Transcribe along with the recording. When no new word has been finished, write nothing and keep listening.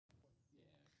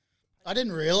I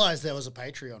didn't realise there was a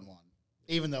Patreon one,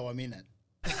 even though I'm in it.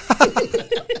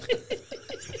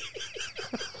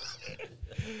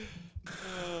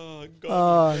 Oh, God.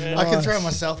 Oh, nice. I can throw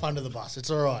myself under the bus. It's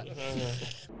all right.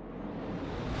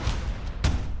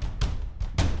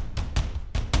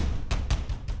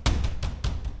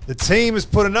 The team has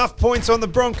put enough points on the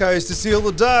Broncos to seal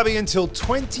the derby until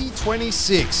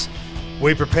 2026.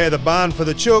 We prepare the barn for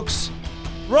the Chooks.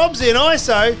 Rob's in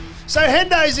ISO, so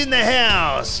Hendo's in the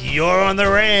house. You're on the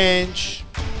ranch.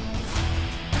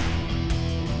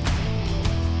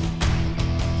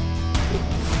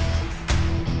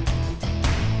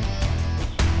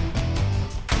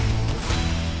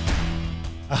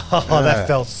 Oh, that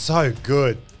felt so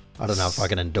good. I don't know if I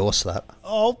can endorse that.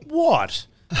 Oh, what?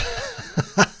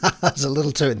 That's a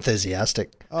little too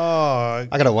enthusiastic. Oh, I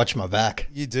got to watch my back.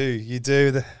 you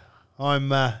do. I'm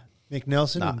Mick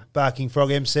Nelson, Barking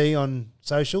Frog MC on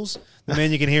socials. The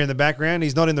man you can hear in the background,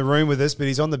 he's not in the room with us, but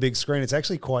he's on the big screen. It's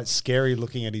actually quite scary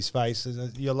looking at his face.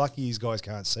 You're lucky you guys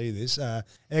can't see this.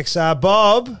 XR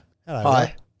Bob. Hello, Hi. Bob.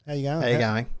 How you going? How you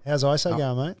going? How's ISO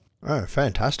going, mate? Oh,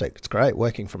 fantastic. It's great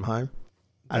working from home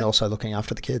and also looking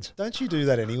after the kids. Don't you do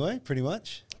that anyway, pretty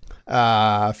much?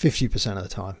 50% of the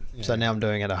time. Yeah. So now I'm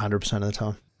doing it 100% of the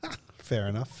time. Fair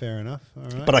enough. All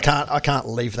right. But I can't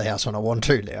leave the house when I want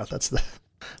to now. That's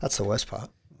the worst part.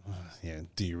 Yeah.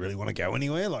 Do you really want to go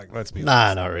anywhere? Like, let's be No,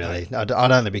 honest. not really. I'd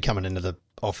only be coming into the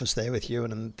office there with you,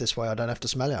 and this way I don't have to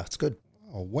smell you. It's good.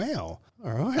 Oh, wow.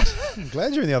 All right. I'm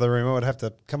glad you're in the other room. I would have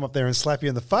to come up there and slap you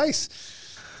in the face.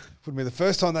 Wouldn't be the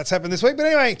first time that's happened this week. But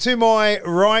anyway, to my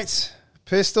right,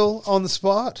 Pistol on the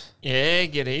spot. Yeah,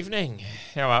 good evening.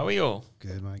 How are we all?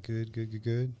 Good, mate. Good.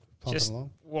 Pumping Just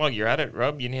along. while you're at it,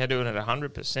 Rob, you're now doing it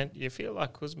 100%. You feel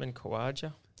like Usman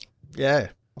Khawaja? Yeah.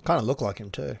 I kind of look like him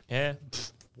too. Yeah.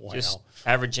 Wow. Just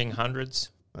averaging hundreds.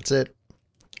 That's it.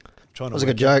 That was a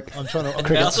good joke. I'm trying to.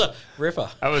 That's a ripper.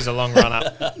 That was a long run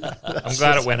up. I'm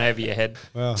glad it went over your head.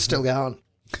 Well, Still going.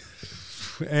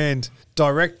 and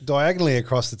diagonally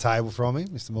across the table from me,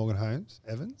 Mr. Morgan Holmes.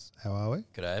 Evans, how are we?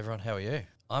 G'day, everyone. How are you?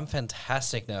 I'm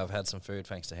fantastic now. I've had some food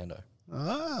thanks to Hendo.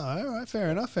 Ah, all right. Fair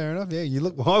enough. Yeah, you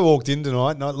look. I walked in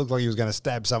tonight and it looked like he was going to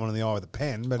stab someone in the eye with a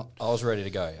pen, but I was ready to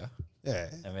go, yeah?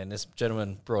 yeah. I mean, this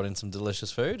gentleman brought in some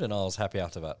delicious food and I was happy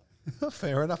after that.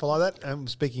 Fair enough. I like that.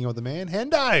 Speaking of the man,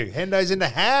 Hendo. Hendo's in the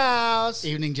house.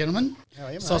 Evening, gentlemen. How are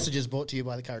you, mate? Sausages brought to you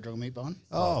by the Curradrog Meat Barn.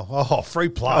 Free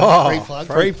plug. Free plug.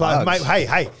 Free plug, plugs. mate.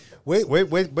 Hey,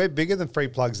 we're bigger than free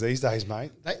plugs these days,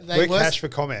 mate. They we're cash for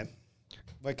comment.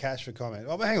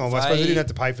 Oh, but hang on. I suppose we They- didn't have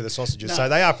to pay for the sausages, No. so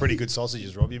they are pretty good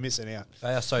sausages, Rob. You're missing out.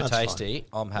 They are so That's tasty,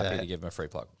 I'm happy Yeah. to give them a free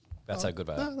plug. That's how good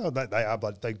they are. No, they are,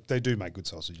 but they do make good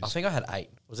sausages. I think I had 8.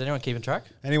 Was anyone keeping track?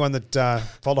 Anyone that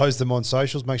follows them on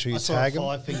socials, make sure you I saw a tag them.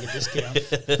 5-finger discount.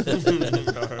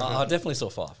 I definitely saw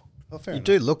 5. Oh, fair You enough.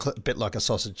 do look a bit like a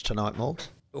sausage tonight, Morgs.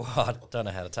 Well, I don't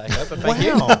know how to take it, but thank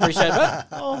you. Wow. Appreciate that.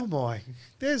 Oh my!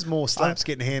 There's more slaps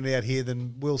getting handed out here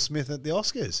than Will Smith at the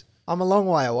Oscars. I'm a long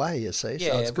way away, you see. So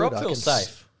Yeah, it's good. Rob I feels can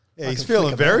safe. Yeah, I he's can feeling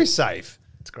flick 'em very out. safe.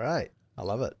 It's great. I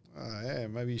love it. Oh yeah,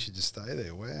 maybe you should just stay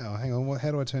there. Wow, hang on.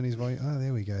 How do I turn his volume? Oh,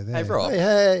 there we go. There. Hey, Rob.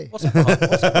 Hey. What's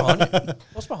behind you?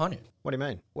 What's behind you? What do you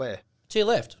mean? Where? To your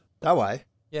left. That way.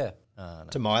 Yeah. No.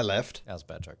 To my left. That was a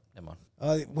bad joke. Never mind.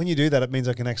 When you do that, it means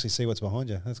I can actually see what's behind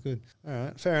you. That's good. All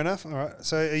right, fair enough. All right.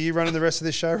 So, are you running the rest of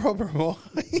this show, Rob, or more?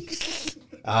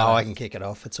 Oh, I can kick it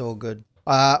off. It's all good.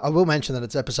 I will mention that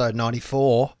it's episode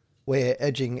 94. We're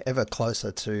edging ever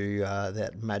closer to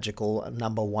that magical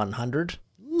number 100.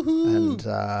 Woohoo. And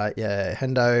yeah,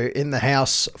 Hendo in the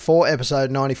house for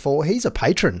episode 94. He's a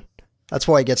patron. That's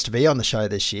why he gets to be on the show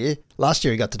this year. Last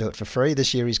year he got to do it for free.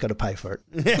 This year he's got to pay for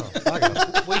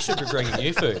it. We should be bringing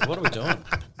you food. What are we doing?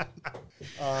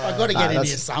 I've got to get in that's-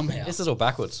 here somehow. This is all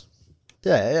backwards.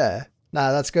 Yeah.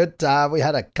 No, that's good. We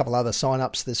had a couple other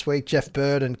sign-ups this week. Jeff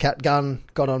Bird and Cat Gunn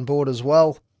got on board as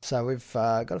well. So we've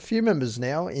got a few members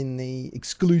now in the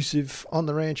exclusive On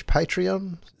the Ranch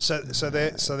Patreon. So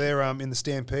they're in the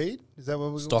Stampede. Is that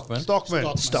what we're Stockman. Stockman.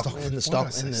 In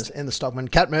the Stockman.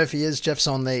 Cat Murphy is. Jeff's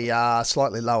on the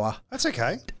slightly lower That's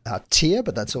okay. tier,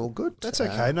 but that's all good. That's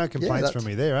okay. No complaints from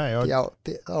me there, eh?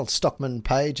 The old Stockman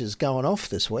page is going off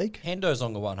this week. Hendo's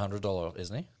on the $100,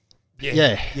 isn't he?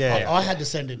 Yeah. I had to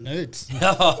send in nudes.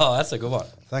 Oh, that's a good one.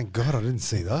 Thank God I didn't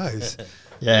see those.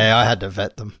 Yeah, I had to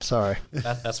vet them. Sorry.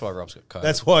 That's why Rob's got COVID.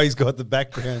 That's why he's got the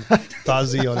background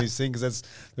fuzzy on his thing, because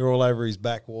they're all over his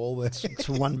back wall there. It's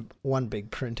one big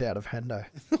print out of Hendo.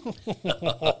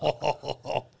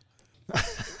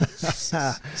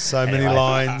 So many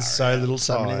lines, so little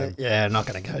time. Yeah, not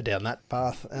going to go down that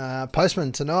path.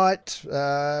 Postman tonight,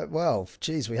 well,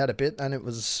 geez, we had a bit, and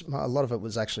a lot of it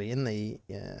was actually in the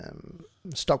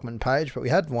Stockman page, but we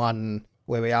had one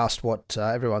where we asked what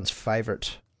everyone's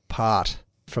favourite part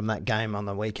from that game on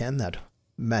the weekend, that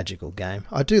magical game.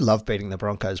 I do love beating the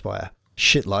Broncos by a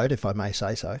shitload, if I may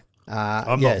say so.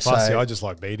 I'm not fussy, I just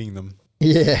like beating them.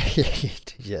 Yeah,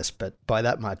 yes, but by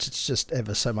that much, it's just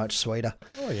ever so much sweeter.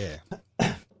 Oh, yeah.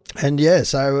 And yeah,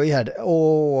 so we had,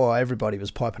 everybody was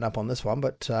piping up on this one,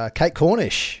 but Kate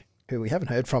Cornish, who we haven't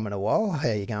heard from in a while. How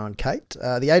you going, Kate?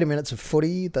 The 80 minutes of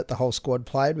footy that the whole squad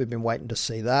played, we've been waiting to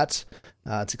see that.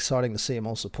 It's exciting to see them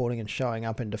all supporting and showing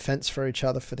up in defence for each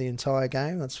other for the entire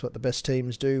game. That's what the best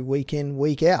teams do week in,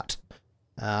 week out.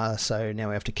 So now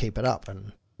we have to keep it up,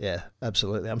 and yeah,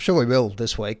 absolutely. I'm sure we will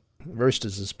this week.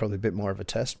 Roosters is probably a bit more of a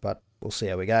test, but we'll see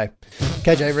how we go.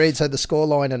 KJ Reid said the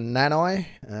scoreline and Nanai.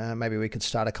 Maybe we could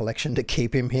start a collection to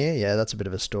keep him here. Yeah, that's a bit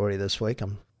of a story this week.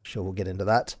 I'm sure we'll get into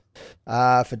that.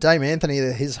 For Dame Anthony,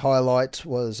 his highlight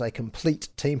was a complete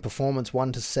team performance,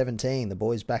 1-17. The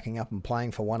boys backing up and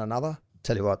playing for one another.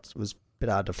 Tell you what, it was a bit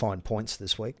hard to find points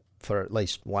this week for at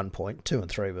least 1 point. 2 and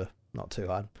 3 were not too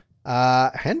hard.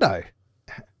 Hendo.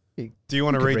 Do you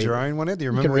want to read your own one? Do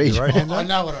you remember read what you wrote, Hendo? I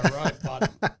know what I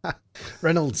wrote, but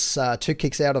Reynolds, 2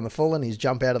 kicks out on the full and he's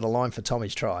jump out of the line for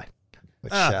Tommy's try.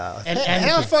 Which, and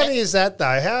how funny is that,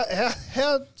 though?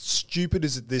 How stupid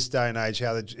is it this day and age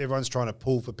how everyone's trying to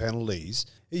pull for penalties?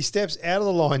 He steps out of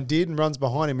the line, and runs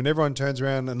behind him, and everyone turns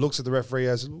around and looks at the referee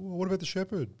as, what about the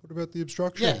shepherd? What about the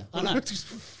obstruction? yeah, I know.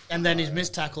 And then his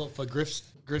missed tackle for Griff's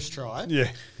try.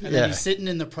 Yeah. And then he's sitting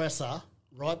in the presser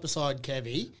right beside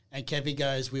Kevy, and Kevy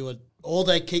goes, all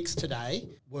their kicks today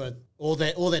were all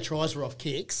their tries were off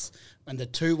kicks, and the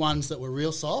 2 ones that were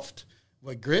real soft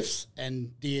were Griff's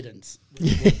and Dearden's.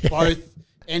 Both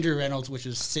Andrew Reynolds, which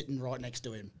was sitting right next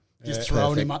to him, just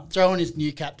throwing his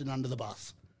new captain under the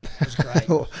bus. It was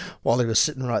great. While he was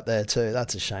sitting right there too.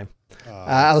 That's a shame.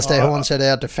 Alistair Horn said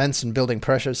our defence and building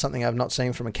pressure is something I've not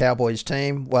seen from a Cowboys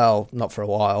team. Well, not for a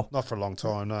while. Not for a long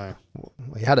time, no.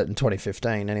 We had it in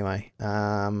 2015 anyway.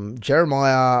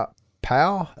 Jeremiah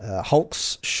Powell,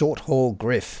 Hulk's short haul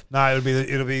Griff. No,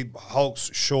 it'll be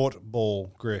Hulk's short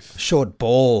ball Griff. Short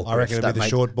ball. I reckon it'll be the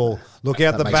short ball. Look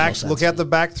out the back. Look out the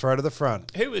back. Throw to the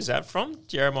front. Who was that from?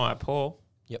 Jeremiah Paul.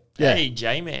 Yep. Yeah. Hey,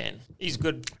 J-Man. He's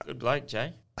good bloke,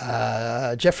 Jay.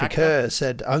 Jeffrey Kerr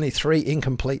said only 3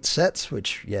 incomplete sets,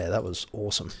 which, yeah, that was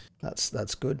awesome.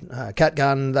 That's good. Cat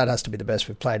Gun, that has to be the best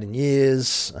we've played in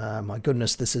years. My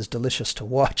goodness, this is delicious to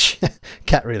watch.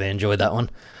 Cat really enjoyed that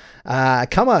one.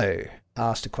 Camo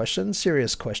asked a question,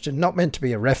 serious question, not meant to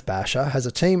be a ref basher. Has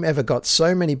a team ever got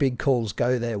so many big calls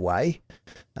go their way?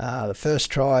 The first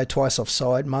try, twice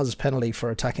offside, Muzz penalty for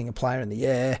attacking a player in the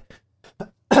air.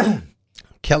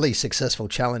 Kelly's successful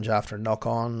challenge after a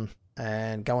knock-on,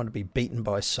 and going to be beaten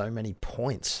by so many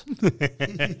points.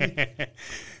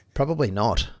 Probably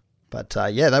not. But,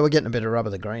 yeah, they were getting a bit of rub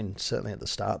of the green, certainly at the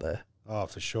start there. Oh,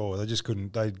 for sure. They just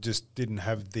couldn't. They just didn't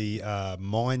have the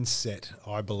mindset,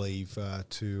 I believe,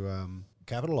 to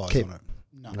capitalise on it.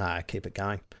 No, keep it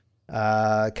going.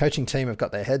 Coaching team have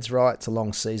got their heads right. It's a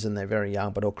long season. They're very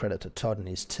young, but all credit to Todd and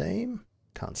his team.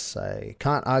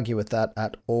 Can't argue with that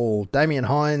at all. Damien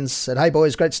Hines said, hey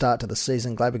boys, great start to the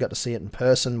season. Glad we got to see it in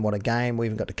person. What a game. We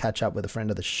even got to catch up with a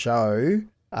friend of the show.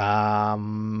 But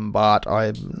I'm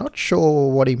not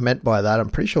sure what he meant by that. I'm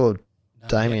pretty sure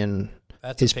Damien,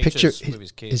 his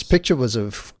picture was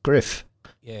of Griff.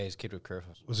 Yeah, his kid with Griff.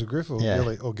 Was it Griff or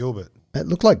Gilly or Gilbert? It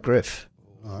looked like Griff.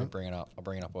 I'll bring it up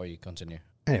while you continue.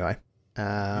 Anyway,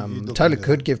 totally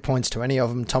could give points to any of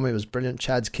them. Tommy was brilliant.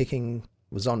 Chad's kicking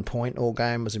was on point all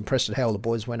game. Was impressed at how all the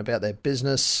boys went about their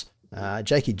business.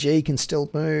 Jakey G can still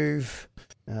move.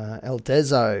 El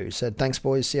Dezo said, thanks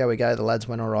boys, see how we go. The lads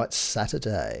went all right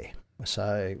Saturday.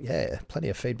 So, yeah, plenty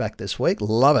of feedback this week.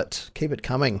 Love it. Keep it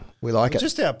coming. We like it.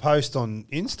 Just our post on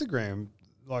Instagram,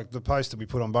 like the post that we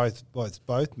put on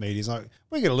both medias, like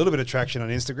we get a little bit of traction on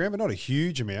Instagram, but not a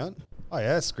huge amount. Oh,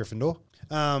 yeah, it's Gryffindor.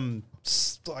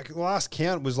 Like last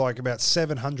count was like about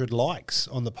 700 likes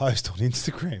on the post on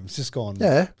Instagram. It's just gone.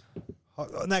 Yeah.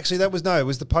 And actually, it was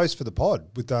the post for the pod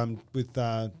with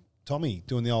Tommy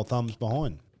doing the old thumbs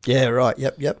behind. Yeah, right.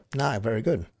 Yep. No, very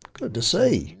good. Good to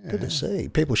see. Yeah. Good to see.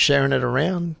 People sharing it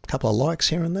around. A couple of likes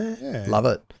here and there. Yeah. Love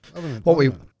it.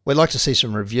 We'd like to see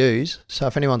some reviews. So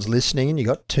if anyone's listening and you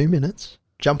got 2 minutes,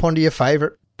 jump onto your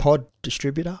favourite pod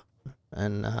distributor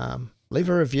and leave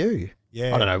a review.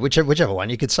 Yeah. I don't know, whichever one.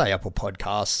 You could say Apple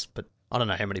Podcasts, but I don't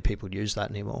know how many people use that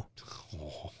anymore.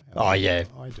 Oh yeah.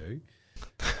 I do.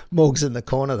 Morg's in the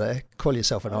corner there, Call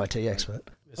yourself an IT expert.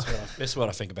 This is what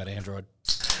I think about Android.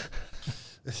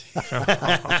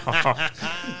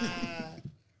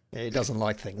 Yeah, he doesn't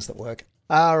like things that work.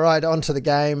 All right, on to the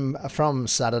game from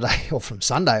Saturday, or from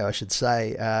Sunday, I should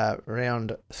say.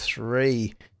 Round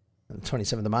 3,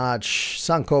 27th of March,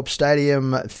 Suncorp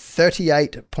Stadium,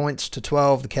 38 points to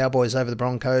 12. The Cowboys over the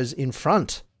Broncos in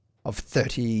front of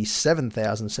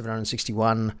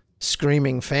 37,761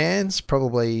 screaming fans.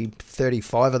 Probably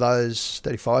 35 of those,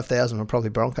 35,000 were probably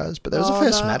Broncos, but there was a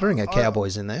fair smattering of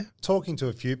Cowboys in there. Talking to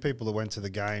a few people that went to the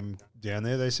game down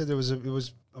there, they said it was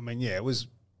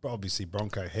obviously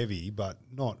Bronco heavy, but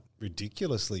not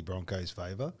ridiculously Broncos'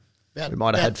 favour. We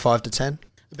might have had 5 to 10.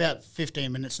 About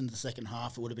 15 minutes into the second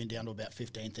half, it would have been down to about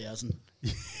 15,000.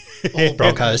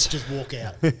 Broncos just walk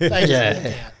out. They just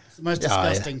walk out. It's the most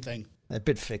disgusting thing. They're a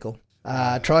bit fickle.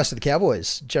 Tries to the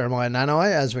Cowboys. Jeremiah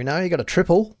Nanai, as we know, he got a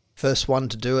triple. First one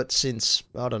to do it since,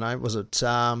 I don't know, was it...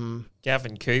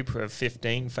 Gavin Cooper of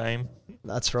 15 fame.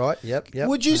 That's right. Yep.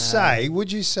 Would you say,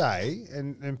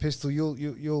 and Pistol,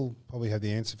 you'll probably have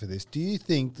the answer for this. Do you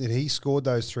think that he scored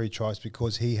those 3 tries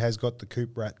because he has got the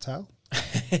Coop rat tail?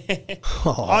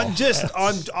 I'm just. Is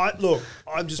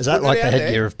that like the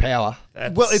headgear of power?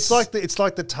 Well, it's like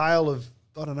the tail of.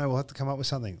 I don't know. We'll have to come up with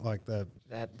something like the.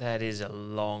 That is a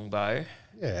long bow.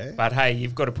 Yeah. But hey,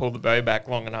 you've got to pull the bow back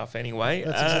long enough anyway.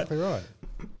 That's exactly right.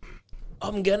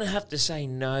 I'm going to have to say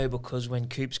no because when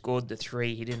Coop scored the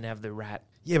 3, he didn't have the rat.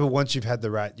 Yeah, but once you've had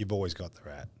the rat, you've always got the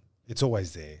rat. It's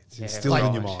always there. It's still Like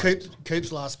in your mind.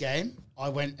 Coop's last game, I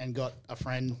went and got a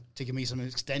friend to give me some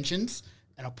extensions,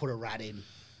 and I put a rat in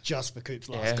just for Coop's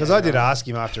last game. Because I did ask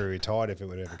him after he retired if it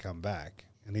would ever come back,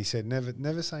 and he said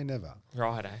never say never.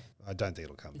 Right, I don't think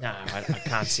it'll come No, back. I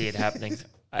can't see it happening.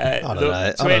 I don't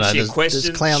know. To answer your question,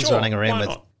 there's clowns sure, running around why with.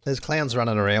 not? There's clowns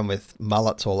running around with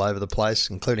mullets all over the place,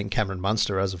 including Cameron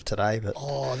Munster as of today. But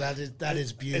that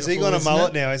is beautiful. Has he got a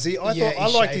mullet now? Is he? I Yeah, thought I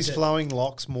he liked shaved his it. flowing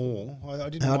locks more. I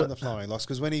didn't mind the flowing locks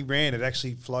because when he ran, it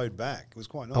actually flowed back. It was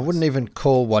quite nice. I wouldn't even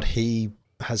call what he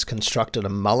has constructed a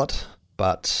mullet,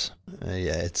 but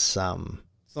it's It's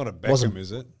not a Beckham,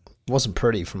 is it? wasn't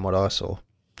pretty from what I saw.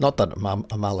 Not that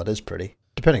a mullet is pretty.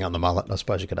 Depending on the mullet, I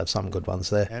suppose you could have some good ones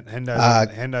there.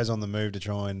 Hendo's on the move to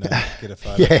try and get a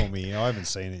photo for me. I haven't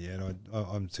seen it yet.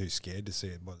 I'm too scared to see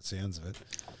it by the sounds of it.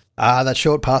 That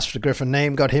short pass for Griffin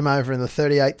Neame got him over in the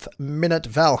 38th minute.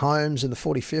 Val Holmes in the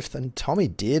 45th, and Tommy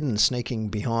Dearden sneaking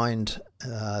behind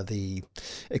the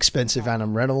expensive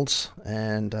Adam Reynolds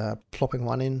and plopping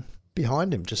one in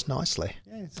behind him just nicely.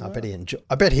 Yeah,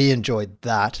 I bet he enjoyed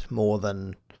that more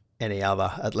than any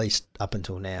other, at least up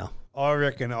until now. I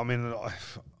reckon. I mean,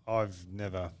 I've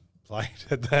never played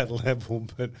at that level,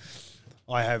 but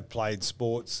I have played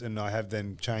sports, and I have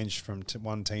then changed from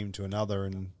one team to another,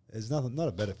 and there's not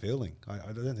a better feeling.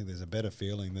 I don't think there's a better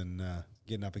feeling than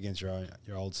getting up against your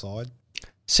old side.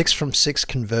 6 from 6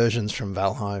 conversions from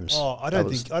Val Holmes. Oh, I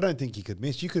don't think he could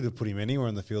miss. You could have put him anywhere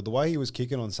on the field. The way he was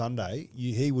kicking on Sunday,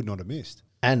 he would not have missed.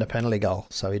 And a penalty goal,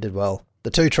 so he did well. The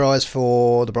 2 tries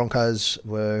for the Broncos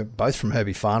were both from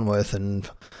Herbie Farnworth, and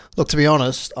look, to be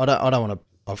honest, I don't want to.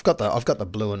 I've got the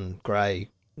blue and grey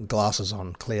glasses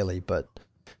on clearly, but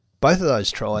both of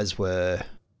those tries were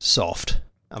soft.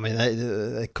 I mean,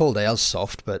 they called ours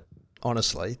soft, but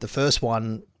honestly, the first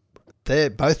one, there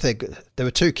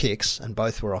were 2 kicks and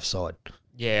both were offside.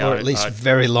 Yeah, or at least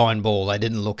very line ball. They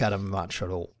didn't look at them much at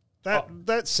all.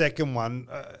 That second one.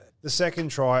 The second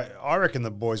try, I reckon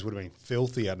the boys would have been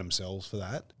filthy at themselves for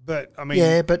that. But, I mean...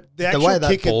 Yeah, but the way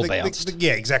that ball bounced...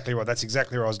 yeah, exactly right. That's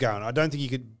exactly where I was going. I don't think you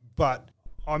could... But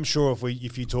I'm sure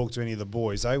if you talk to any of the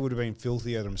boys, they would have been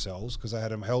filthy at themselves because they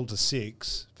had them held to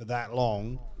 6 for that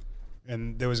long.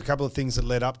 And there was a couple of things that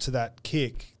led up to that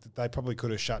kick that they probably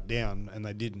could have shut down, and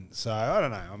they didn't. So, I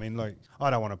don't know. I mean, like, I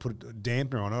don't want to put a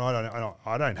dampener on it.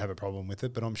 I don't have a problem with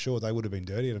it, but I'm sure they would have been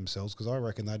dirty at themselves because I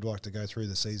reckon they'd like to go through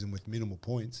the season with minimal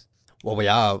points. Well, we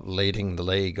are leading the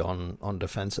league on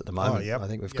defence at the moment. Oh, yep. I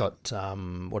think we've got,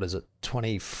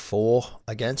 24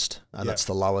 against, and that's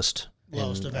the lowest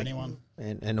Of anyone.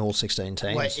 In all 16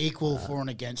 teams. We're equal for and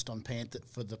against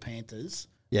for the Panthers.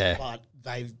 Yeah. But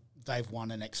they've won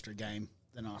an extra game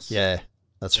than us. Yeah,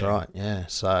 that's right. Yeah.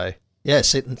 So, yeah,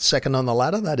 sitting second on the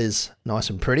ladder, that is nice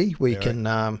and pretty. We can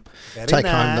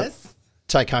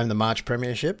take home the March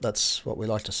Premiership. That's what we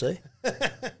like to see.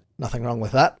 Nothing wrong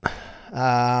with that.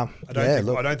 I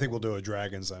don't think we'll do a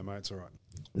Dragons though, mate. It's all right.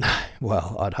 No,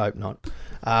 well, I'd hope not.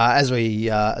 As we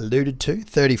alluded to,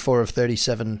 34 of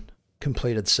 37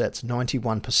 completed sets,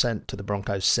 91% to the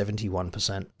Broncos,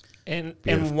 71%.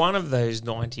 And one of those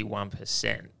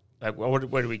 91%, like what did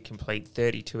we complete?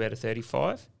 32 out of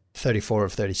 35? 34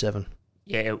 of 37.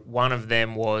 Yeah, one of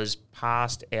them was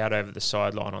passed out over the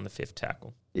sideline on the 5th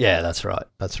tackle. Yeah, that's right.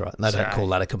 That's right. And they don't So- call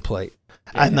that a complete.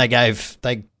 Yeah. And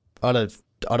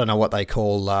I don't know what they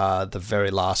call the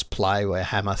very last play where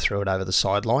Hammer threw it over the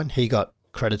sideline. He got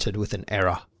credited with an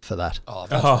error for that. Oh,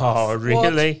 that's Oh,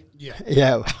 really? Yeah.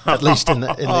 Yeah, at least in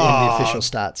the official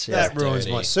stats. Yeah, That ruins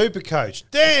dirty. my super coach.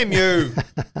 Damn you!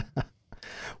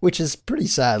 which is pretty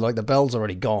sad. Like the bell's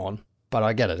already gone, but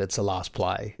I get it. It's the last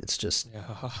play. It's just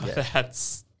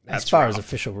That's as far rough. as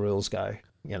official rules go,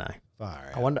 you know.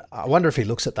 Far I out. wonder if he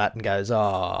looks at that and goes,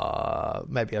 "Oh,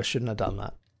 maybe I shouldn't have done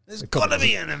that." There's got to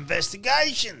be an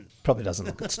investigation. Probably doesn't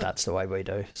look at stats the way we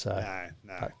do. So,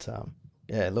 No. but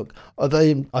yeah, look, I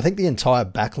think the entire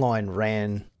back line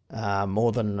ran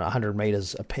more than 100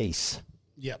 meters apiece.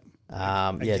 Yep. Yeah,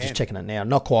 Again. just checking it now.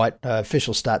 Not quite.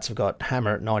 Official stats have got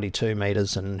Hammer at 92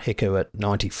 meters and Hiku at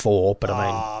 94. But I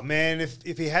mean, Oh, man,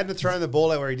 if he hadn't thrown the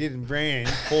ball out where he did and ran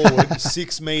forward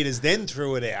 6 meters, then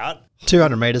threw it out.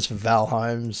 200 meters for Val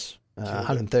Holmes,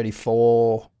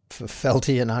 134 for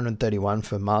Felty, and 131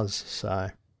 for Muzz. So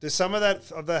Does some of that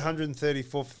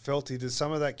 134 for Felty, does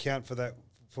some of that count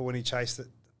for when he chased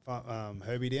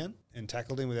Herbie down and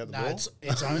tackled him without the No, ball?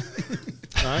 it's on.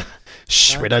 No?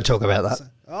 shh, we don't talk about that.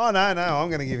 Oh, no, I'm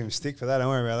going to give him stick for that. Don't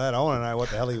worry about that. I want to know what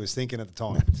the hell he was thinking at the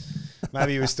time.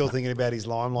 Maybe he was still thinking about his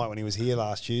limelight when he was here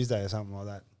last Tuesday or something like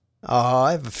that. Oh,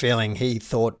 I have a feeling he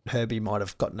thought Herbie might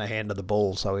have gotten a hand of the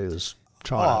ball, so he was Oh,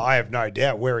 trying. I have no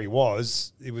doubt where he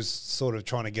was. He was sort of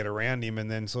trying to get around him and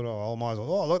then sort of, oh, might as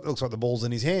well, look, looks like the ball's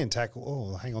in his hand. Tackle.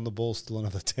 Oh, hang on, the ball's still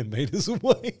another 10 metres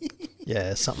away.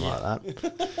 Yeah, something like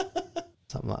that.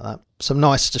 Something like that. Some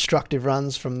nice destructive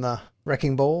runs from the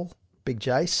wrecking ball. Big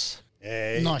Jace.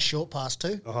 Yeah. Nice short pass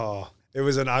too. Oh, it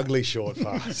was an ugly short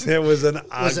pass. It was an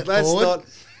Was it That's forward? not.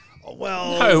 Oh,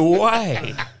 well, No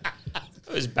way.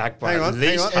 It was back by Hang at on,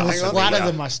 least hang on, It was hang on. flatter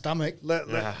than my stomach.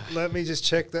 let me just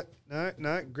check that.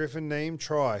 No, Griffin Neem,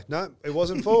 try. No, it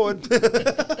wasn't forward.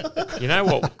 You know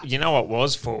what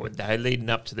was forward though, leading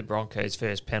up to the Broncos'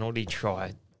 first penalty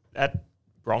try. That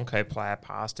Bronco player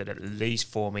passed it at least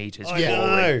 4 meters I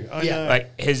forward. know. Yeah.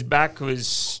 Like his back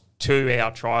was to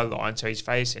our try line, so he's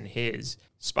facing his.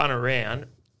 Spun around,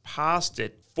 passed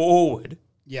it forward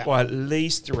Yeah. by at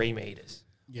least 3 meters.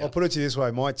 Yeah. I'll put it to you this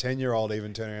way. My 10-year-old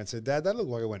even turned around and said, Dad, that looked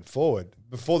like it went forward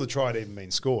before the try had even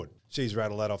been scored. She's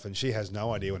rattled that off and she has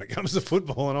no idea when it comes to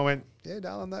football. And I went, yeah,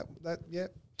 darling, yeah.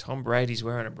 Tom Brady's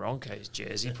wearing a Broncos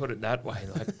jersey, put it that way,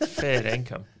 like fair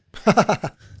income.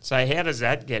 So how does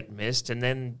that get missed? And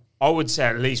then I would say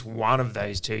at least one of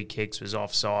those 2 kicks was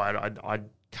offside. I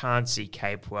can't see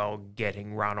Capewell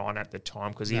getting run on at the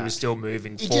time because he was still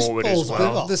moving He just forward falls as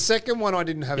well. over. The second one, I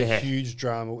didn't have Yeah. a huge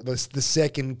drama. The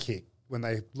second kick, when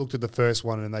they looked at the first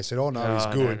one and they said, oh, no, he's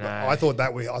No, good. no, But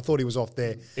no. I thought he was off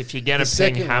there. If you're going to The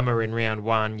ping second Hammer in round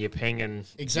 1, you're pinging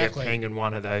Exactly. You're pinging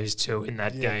one of those 2 in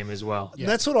that game as well. And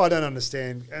that's what I don't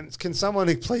understand. And can someone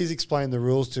please explain the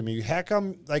rules to me? How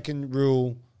come they can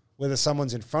rule whether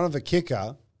someone's in front of a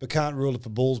kicker but can't rule if the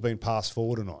ball's been passed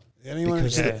forward or not? Anyone?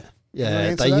 Because Yeah. You wanna Yeah,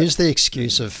 answer they that? use the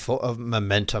excuse of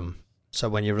momentum. So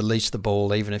when you release the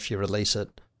ball, even if you release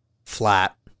it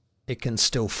flat, it can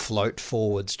still float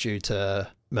forwards due to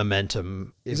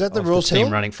momentum. Is that the of rule the team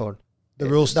still? running forward? The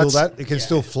rule's still That's- that? It can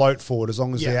still float forward as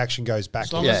long as the Yeah. action goes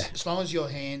As long, backwards. Yeah. as long as your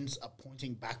hands are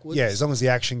pointing backwards. Yeah, as long as the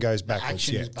action goes the backwards.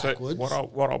 action Yeah. is So backwards.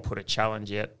 what I'll put a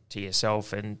challenge out to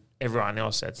yourself and everyone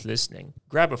else that's listening.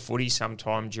 Grab a footy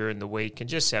sometime during the week and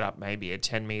just set up maybe a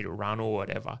 10-metre run or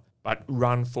whatever, but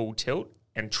run full tilt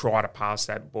and try to pass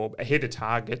that ball. Hit a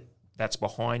target that's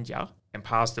behind you and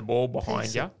pass the ball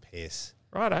behind you. Piss.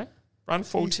 Righto. Run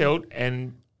full tilt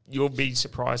and you'll be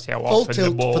surprised how Full often the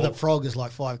tilt ball... for the frog is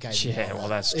like 5 km. Yeah, well,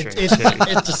 that's true It's,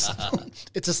 too.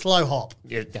 it's a slow hop.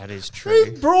 Yeah, that is Who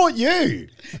true. brought you?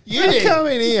 You did. come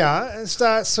in here and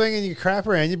start swinging your crap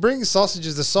around. You bring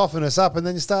sausages to soften us up and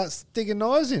then you start sticking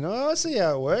knives in. Oh, I see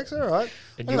how it works. All right.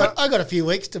 And I you- got a few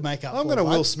weeks to make up. I'm for going to it,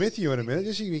 Will mate. Smith you in a minute.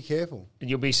 Just you be careful. And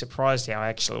you'll be surprised how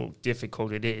actually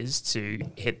difficult it is to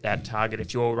hit that target.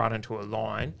 If you're running to a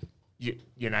line,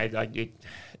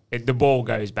 the ball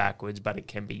goes backwards, but it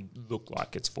can look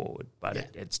like it's forward, but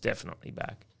it's definitely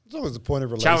back. As long as the point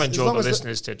of release. Challenge as all long the as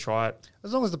listeners to try it.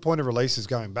 As long as the point of release is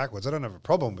going backwards, I don't have a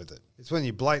problem with it. It's when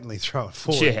you blatantly throw it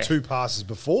forward Yeah. 2 passes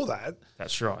before that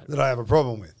That's right. that I have a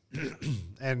problem with.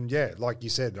 And yeah, like you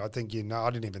said, I think I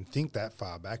didn't even think that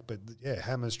far back, but yeah,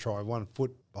 Hammers try 1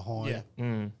 foot behind.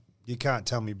 Yeah. You can't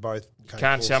tell me both.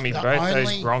 Can't tell me The both those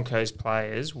only- Broncos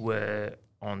players were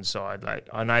onside. Like,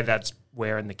 I know that's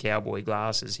wearing the cowboy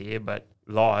glasses here, but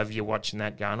live you're watching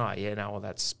that going, oh yeah, no, well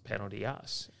that's penalty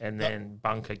us. And then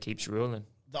Bunker keeps ruling.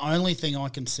 The only thing I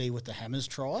can see with the Hammers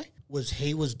try was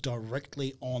he was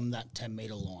directly on that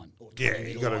 10-metre line. Or Yeah, 20-metre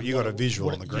you got a- line, you got a whatever- visual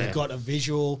what- on the ground. You got a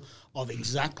visual of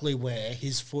exactly where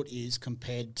his foot is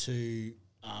compared to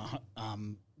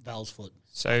Val's foot.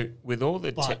 So with all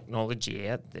the But- technology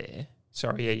out there,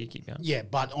 sorry, yeah, you keep going. Yeah,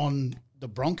 but on the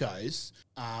Broncos,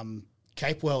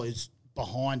 Capewell is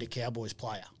behind a Cowboys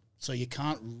player. So you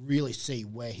can't really see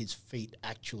where his feet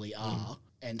actually are.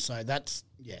 And so that's,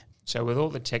 yeah. So with all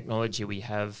the technology we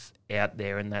have out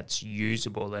there and that's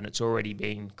usable and it's already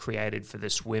been created for the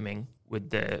swimming with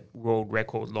the world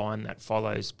record line that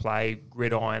follows play,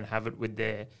 gridiron have it with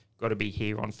their got to be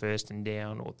here on first and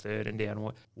down or third and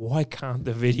down. Why can't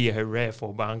the video ref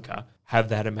or bunker have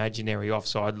that imaginary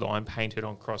offside line painted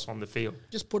on cross on the field?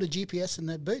 Just put a GPS in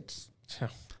their boots.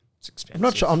 It's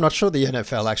expensive. I'm not sure the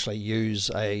NFL actually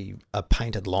use a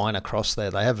painted line across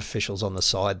there. They have officials on the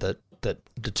side that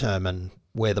determine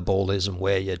where the ball is and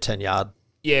where your 10-yard.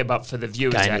 Yeah, but for the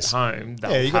viewers Game at is- home,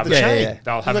 they'll Yeah, you got have the it. chain. Yeah.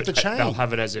 They'll You have got it. the chain. They'll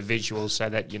have it as a visual so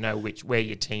that you know where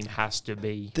your team has to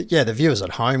be. The viewers at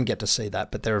home get to see that,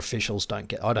 but their officials don't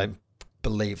get. I don't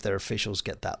believe their officials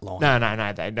get that line.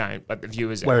 No, they don't. But the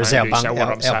viewers at Whereas home our do. So bunk- what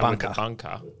our- I'm saying our with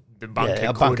the bunker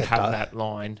our could bunker have does. that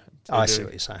line. to I do see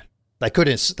what you're saying. They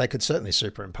could certainly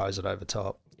superimpose it over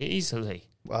top. easily.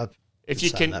 Well, I've If been you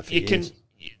saying can, that for you can. years.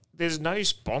 There's no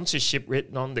sponsorship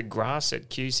written on the grass at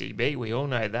QCB. We all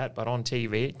know that, but on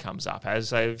TV it comes up as.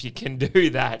 So if you can do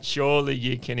that, surely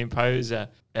you can impose an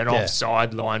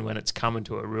offside line when it's coming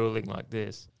to a ruling like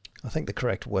this. I think the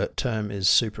correct term is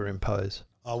superimpose.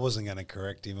 I wasn't going to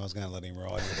correct him. I was going to let him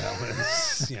ride with that one.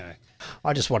 It's, you know,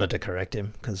 I just wanted to correct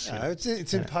him because. no,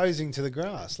 it's imposing to the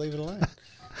grass. Leave it alone.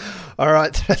 All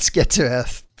right, let's get to our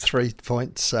 3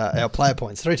 points, our player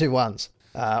points, 3, 2, 1s.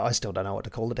 I still don't know what to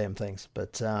call the damn things,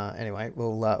 but anyway,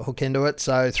 we'll hook into it.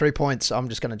 So 3 points. I'm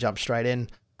just going to jump straight in.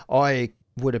 I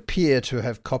would appear to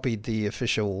have copied the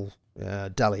official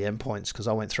Dally M points because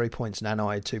I went 3 points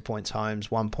Nanai, 2 points Holmes,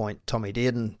 1 point Tommy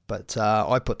Dearden, but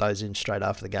I put those in straight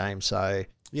after the game. So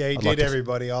Yeah, he I'd did, like to-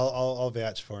 everybody. I'll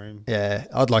vouch for him. yeah,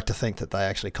 I'd like to think that they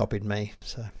actually copied me.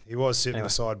 So He was sitting Anyway.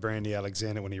 beside Brandy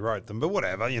Alexander when he wrote them, but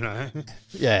whatever, you know.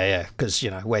 yeah, because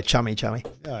we're chummy. Oh,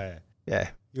 yeah. Yeah,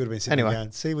 You would have been sitting Anyway. there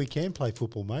going, see, we can play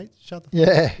football, mate. Shut the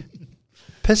yeah.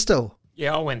 Pistol.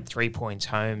 Yeah, I went 3 points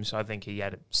Holmes. I think he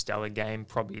had a stellar game,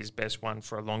 probably his best one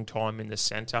for a long time in the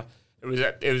centre.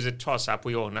 It was a toss up.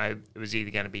 We all know it was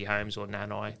either going to be Holmes or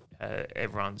Nanai.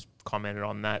 Everyone's commented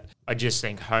on that. I just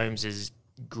think Holmes'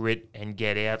 grit and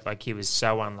get out, like he was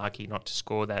so unlucky not to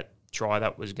score that try.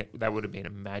 That would have been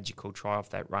a magical try off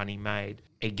that run he made.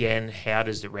 Again, how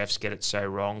does the refs get it so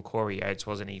wrong? Corey Oates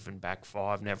wasn't even back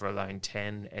 5, never alone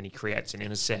 10, and he creates an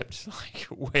intercept. Like,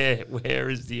 where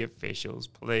is the officials,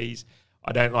 please?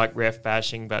 I don't like ref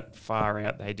bashing, but far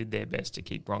out, they did their best to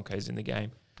keep Broncos in the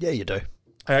game. Yeah, you do.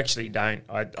 I actually don't.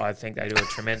 I think they do a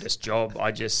tremendous job.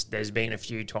 There's been a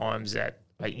few times that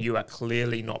you are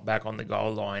clearly not back on the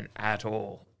goal line at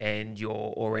all, and you're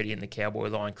already in the Cowboy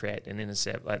line creating an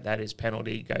intercept. Like, that is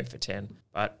penalty, go for 10.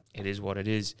 But it is what it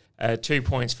is. 2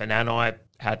 points for Nanai,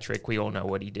 hat-trick, we all know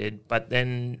what he did. But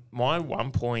then my 1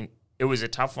 point, it was a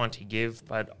tough one to give,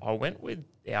 but I went with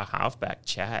our halfback,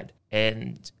 Chad.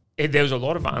 And there was a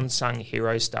lot of unsung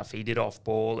hero stuff he did off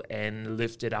ball and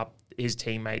lifted up his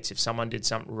teammates. If someone did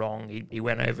something wrong, he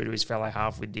went over to his fellow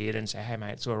half with Dearden and said, hey,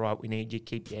 mate, it's all right. We need you.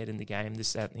 Keep your head in the game,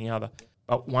 this, that, and the other.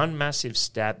 But one massive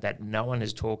stat that no one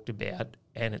has talked about,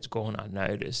 and it's gone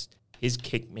unnoticed, his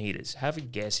kick meters. Have a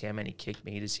guess how many kick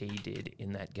meters he did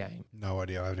in that game. No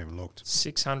idea. I haven't even looked.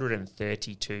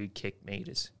 632 kick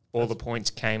meters. All the points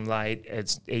came late.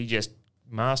 He just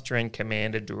master and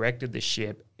commander, directed the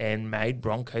ship and made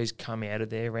Broncos come out of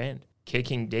their end.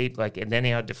 Kicking deep, and then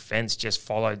our defence just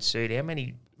followed suit. How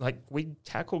many, we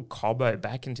tackled Cobbo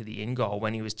back into the in goal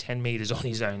when he was 10 metres on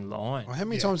his own line. Well, how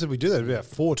many times did we do that? About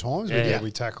 4 times. But Yeah.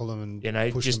 we tackled them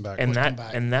and pushed them back.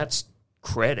 And that's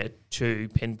credit to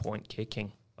pinpoint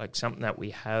kicking, something that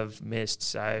we have missed.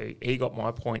 So he got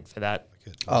my point for that.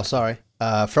 Oh, sorry.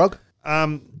 Frog?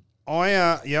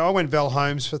 I went Val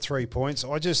Holmes for 3 points.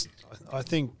 I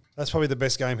think that's probably the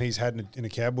best game he's had in a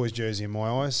Cowboys jersey in my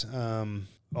eyes.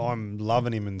 I'm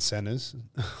loving him in centres.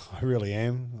 I really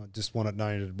am. I just want it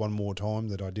noted one more time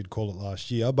that I did call it last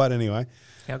year. But anyway,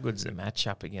 How good's the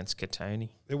matchup against Katoni?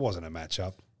 it wasn't a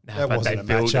matchup. No, That but wasn't they a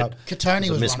build matchup. Katoni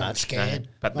It was was a running mismatch. scared.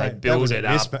 But Mate, they that build was a it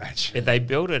up. mismatch. Yeah, they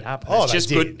build it up. Oh, It's they just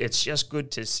did. good. It's just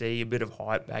good to see a bit of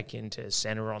hype back into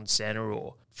centre on centre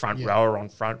or front rower on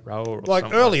front rower. Or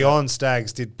something Early like that. on,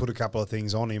 Stags did put a couple of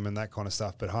things on him and that kind of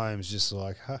stuff. But Holmes just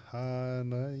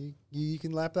no, you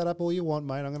can lap that up all you want,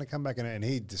 mate. I'm going to come back and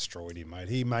he destroyed him, mate.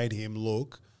 He made him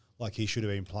look Like he should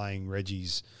have been playing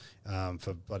Reggie's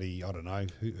for bloody, I don't know,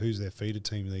 who's their feeder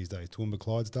team these days? Toowoomba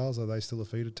Clydesdales, are they still a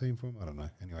feeder team for him? I don't know.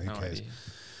 Anyway, who cares?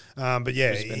 But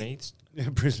yeah. Brisbane East.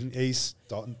 Brisbane East,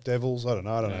 Devils, I don't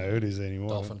know who it is anymore.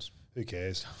 Dolphins. Who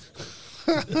cares?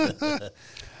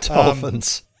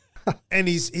 Dolphins. And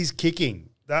he's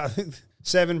kicking.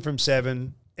 7 from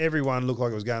 7. Everyone looked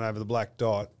like it was going over the black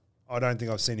dot. I don't think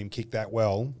I've seen him kick that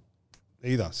well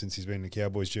either since he's been in the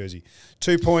Cowboys jersey.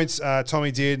 2 points,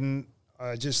 Tommy Dearden.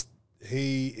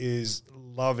 He is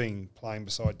loving playing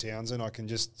beside Townsend. I can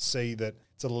just see that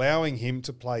it's allowing him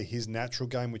to play his natural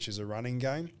game, which is a running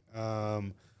game.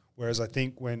 Whereas I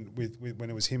think when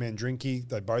it was him and Drinky,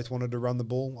 they both wanted to run the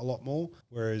ball a lot more.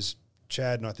 Whereas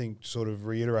Chad, and I think sort of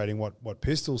reiterating what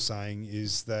Pistol's saying,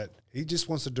 is that he just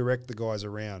wants to direct the guys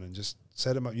around and just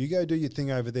set them up. You go do your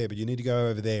thing over there, but you need to go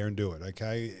over there and do it,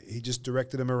 okay? He just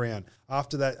directed them around.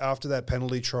 After that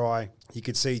penalty try, you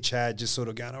could see Chad just sort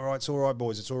of going, all right, it's all right,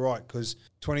 boys, it's all right, because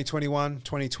 2021,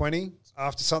 2020,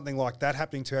 after something like that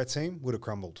happening to our team, would have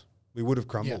crumbled. We would have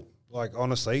crumbled. Yeah. Like,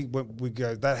 honestly, we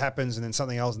go, that happens and then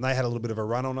something else, and they had a little bit of a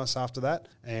run on us after that,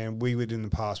 and we would, in the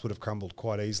past, would have crumbled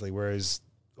quite easily, whereas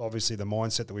obviously the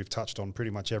mindset that we've touched on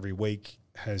pretty much every week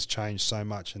has changed so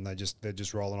much, and they're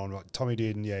just rolling on. Like Tommy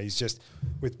Dearden, he's just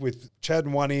with Chad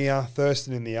in one ear,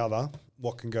 Thurston in the other.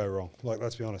 What can go wrong? Like,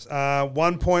 let's be honest.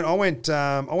 1 point. I went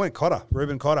Cotter,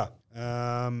 Reuben Cotter.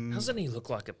 Doesn't he look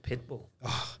like a pit bull?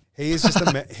 He is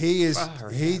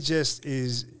just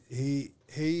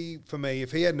he for me,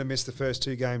 if he hadn't have missed the first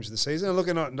 2 games of the season, and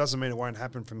looking at it doesn't mean it won't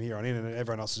happen from here on in, and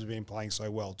everyone else has been playing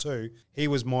so well too. He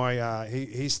was my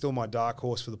he's still my dark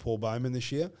horse for the Paul Bowman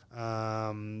this year.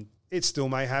 It still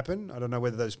may happen. I don't know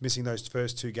whether missing those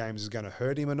first 2 games is going to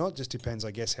hurt him or not. Just depends,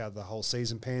 I guess, how the whole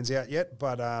season pans out yet.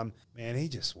 But, man, he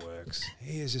just works.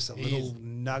 He is just a little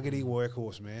nuggety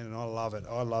workhorse, man, and I love it.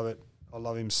 I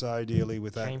love him so dearly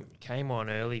with that. Came on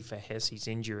early for Hesse's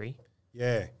injury.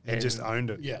 Yeah, and just owned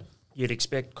it. Yeah. You'd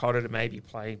expect Cotter to maybe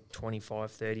play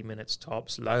 25, 30 minutes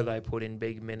tops. Lolo put in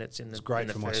big minutes in the first half. It's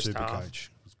great for my super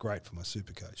coach. It's great for my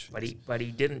super coach. But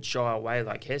he didn't shy away.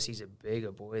 Like, Hesse's a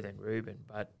bigger boy than Reuben,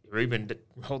 but Reuben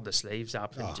rolled the sleeves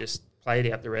up and just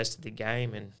played out the rest of the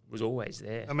game and was always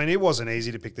there. I mean, it wasn't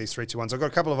easy to pick these 3-2-1s. I've got a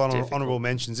couple of honourable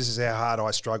mentions. This is how hard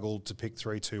I struggled to pick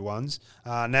 3-2-1s.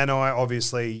 Nanai,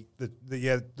 obviously,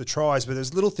 the tries, but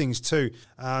there's little things too.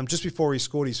 Just before he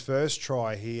scored his first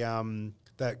try, he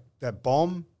that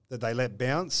bomb that they let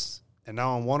bounce and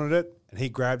no one wanted it, and he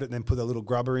grabbed it and then put a little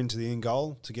grubber into the in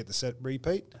goal to get the set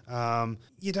repeat.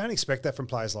 You don't expect that from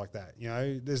players like that. You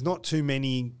know, there's not too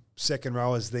many second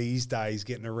rowers these days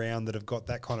getting around that have got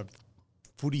that kind of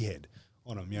footy head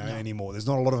on them, anymore. There's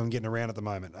not a lot of them getting around at the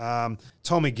moment.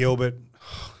 Tommy Gilbert,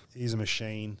 he's a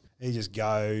machine. He just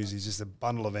goes. He's just a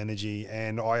bundle of energy.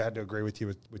 And I had to agree with you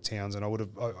with Townsend.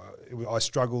 I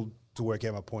struggled to work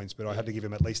out my points, but I had to give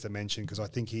him at least a mention because I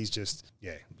think he's just,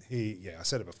 I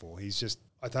said it before. He's just,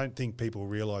 I don't think people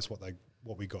realise what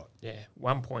we got. Yeah,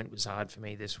 1 point was hard for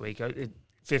me this week.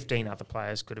 15 other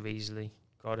players could have easily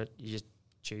got it. You just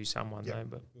choose someone though.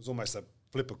 But it was almost a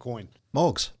flip a coin.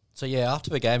 Morgs. So, after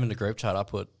the game in the group chat, I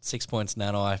put 6 points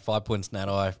Nanai, 5 points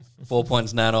Nanai, 4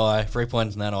 points Nanai, 3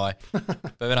 points Nanai.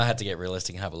 But then I had to get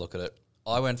realistic and have a look at it.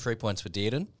 I went 3 points for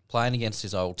Dearden, playing against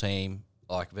his old team.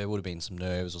 Like, there would have been some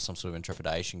nerves or some sort of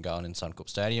intrepidation going in Suncorp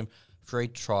Stadium. 3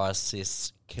 try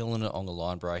assists, killing it on the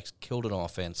line breaks, killed it on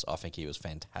offense. I think he was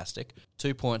fantastic.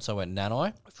 2 points, I went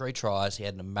Nanai. 3 tries. He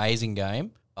had an amazing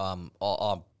game. I'm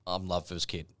love for this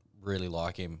kid. Really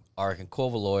like him. I reckon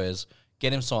call the lawyers,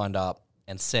 get him signed up,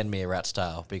 and send me a rat's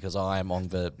tail because I am on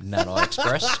the Nanai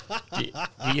Express.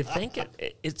 Do you think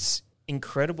it's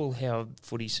incredible how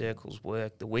footy circles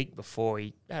work? The week before,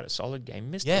 he had a solid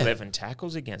game, missed 11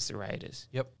 tackles against the Raiders.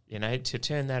 Yep. You know, to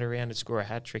turn that around and score a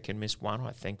hat-trick and miss 1,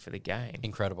 I think, for the game.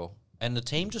 Incredible. And the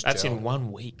team just That's gelled. in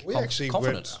 1 week. We actually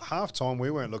confidence. Half-time,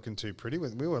 we weren't looking too pretty.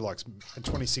 We were like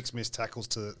 26 missed tackles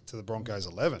to the Broncos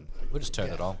 11. We just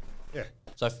turned it on. Yeah.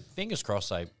 So fingers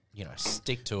crossed they,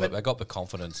 stick to it. They got the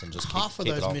confidence and just half keep of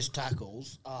it those on. missed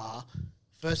tackles are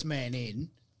first man in,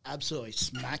 absolutely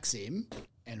smacks him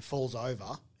and falls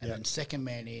over, and then second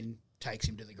man in takes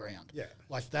him to the ground. Yeah.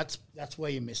 Like that's where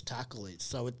your missed tackle is.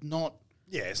 So it's not.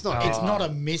 Yeah, it's not. It's not a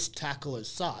missed tackle as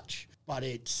such, but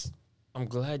it's. I'm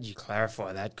glad you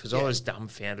clarify that because I was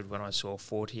dumbfounded when I saw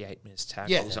 48 missed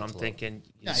tackles. I'm thinking,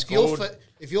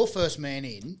 if you're first man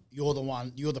in, you're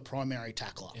the primary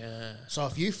tackler. Yeah. So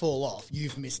if you fall off,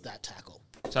 you've missed that tackle.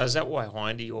 So is that why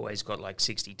Hindy always got like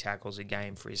 60 tackles a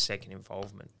game for his second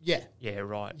involvement? Yeah. Yeah,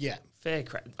 right. Yeah. Fair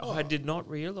credit. I did not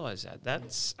realise that.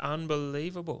 That's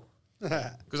unbelievable.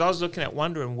 Because I was looking at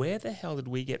wondering where the hell did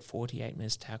we get 48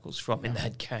 missed tackles from in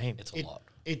that game? It's a lot.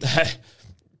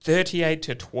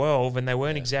 38-12, and they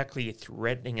weren't exactly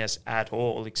threatening us at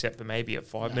all, except for maybe a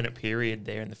 5-minute period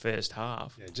there in the first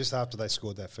half. Yeah, just after they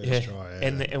scored that first Yeah. try.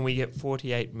 And we get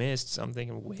 48 missed. So I'm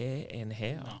thinking, where and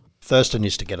how? Thurston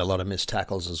used to get a lot of missed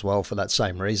tackles as well for that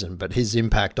same reason, but his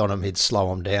impact on him, he'd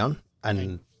slow him down,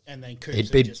 and then Coops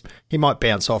he'd would be, he might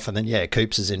bounce off, and then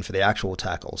Coops is in for the actual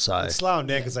tackle. So slow him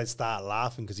down because they'd start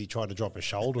laughing because he tried to drop a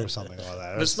shoulder or something like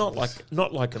that. But it's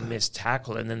not like a missed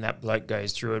tackle, and then that bloke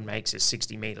goes through and makes a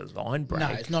 60-meter line break. No,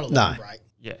 it's not a line break.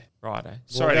 Yeah, righto.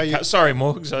 Well, Sorry,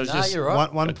 Morgs. I was just you're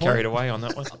right. one got point. carried away on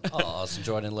that one. I was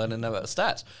enjoying learning about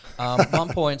stats. 1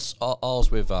 point, I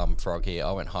was with Frog here.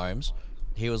 I went Holmes.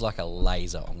 He was like a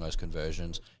laser on those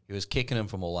conversions. He was kicking them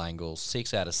from all angles,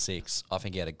 6 out of 6. I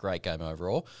think he had a great game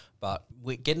overall. But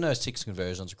getting those 6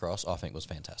 conversions across, I think, was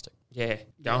fantastic. Yeah,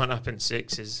 going up in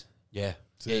 6 is... Yeah,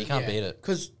 you can't beat it.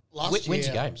 Because last year... Wins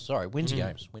your games. Sorry, wins your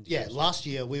games. Wins your Yeah, games. last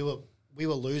year we were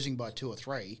losing by 2 or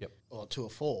 3, or 2 or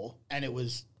 4, and it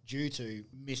was due to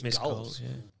missed goals.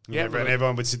 Yeah.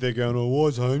 Everyone would sit there going, "Oh, why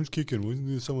is Holmes kicking? Wasn't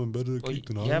there someone better to Well, kick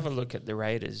than you Holmes?" have a look at the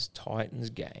Raiders-Titans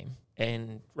game,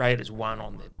 and Raiders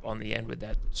won on the end with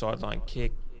that sideline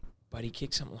kick, but he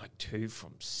kicked something like 2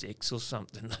 from 6 or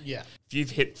something. Yeah. If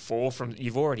you've hit 4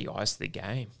 you've already iced the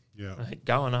game. Yeah. Like,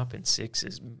 going up in 6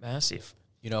 is massive.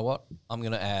 You know what? I'm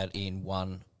going to add in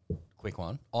one quick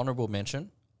one. Honourable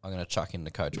mention, I'm going to chuck in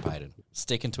the coach Payton.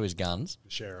 Sticking to his guns.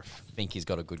 Sheriff. I think he's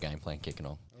got a good game plan kicking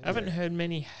on. Haven't heard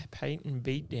many Peyton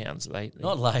beatdowns lately.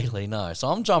 Not lately, no. So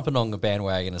I'm jumping on the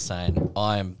bandwagon and saying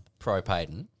I am pro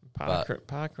Payton.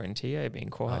 Parker and Tio being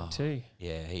quiet too.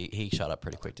 Yeah, he shut up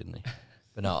pretty quick, didn't he?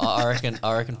 But no, I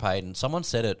reckon Payton. Someone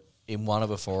said it in one of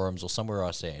the forums or somewhere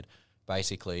I said.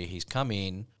 Basically, he's come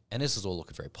in, and this is all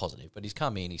looking very positive. But he's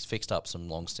come in, he's fixed up some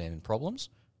long-standing problems,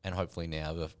 and hopefully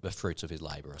now the fruits of his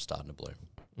labour are starting to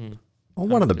bloom. well,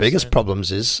 one of the biggest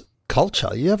problems is culture.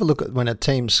 You have a look at when a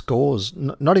team scores,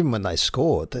 not even when they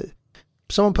score,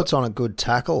 someone puts on a good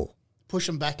tackle. Push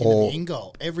them back into the in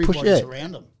goal. Everybody's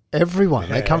around them. Everyone.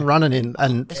 They come running in,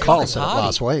 and Kyle said it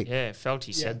last week. Yeah,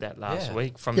 Felty said that last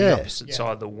week. From Yeah. the opposite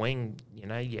side of the wing,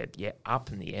 you're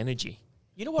up in the energy.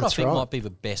 You know what That's I think right. might be the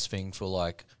best thing for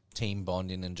like team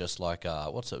bonding and just like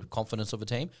what's the confidence of a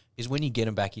team is when you get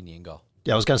them back in the end goal.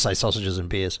 Yeah, I was going to say sausages and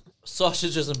beers.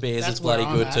 Sausages and beers That's is bloody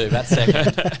where I'm good at. too. That's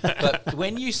second. But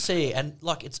when you see, and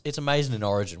like it's amazing in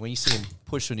Origin, when you see him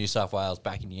push for New South Wales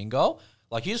back in the end goal,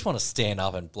 like you just want to stand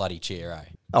up and bloody cheer, eh?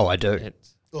 Oh, I do.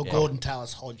 It's, Or Gordon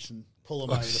Tallis Hodgson, pull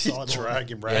him over the sideline.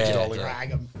 Drag him, Drag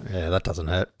him. Yeah, that doesn't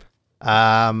hurt.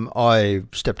 I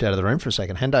stepped out of the room for a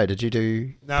second. Hendo, did you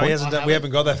do? No, he hasn't done, we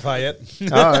haven't got that far yet.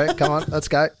 All right, come on, let's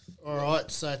go. All right,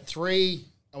 so 3,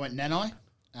 I went Nanai,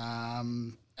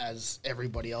 as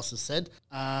everybody else has said.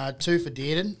 2 for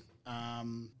Dearden.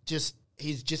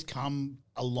 He's just come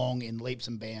along in leaps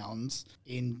and bounds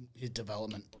in his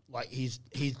development. Like he's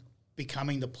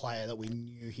becoming the player that we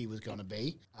knew he was going to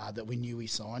be, that we knew he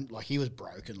signed. Like he was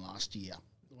broken last year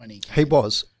when he came. He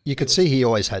was. You could see he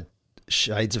always had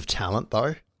shades of talent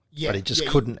though. Yeah, but he just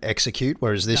couldn't execute.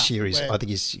 Whereas this year, I think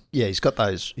he's got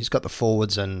those. He's got the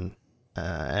forwards and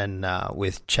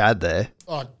with Chad there,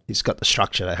 he's got the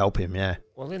structure to help him. Yeah.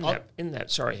 well, in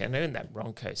that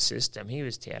Broncos system, he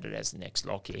was touted as the next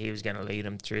Lockyer. He was going to lead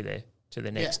them through to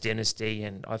the next dynasty,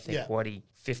 and I think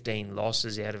 15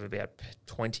 losses out of about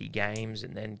 20 games,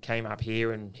 and then came up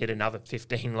here and hit another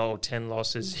 15 or 10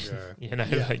 losses. He's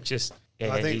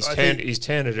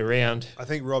turned it around. I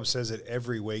think Rob says it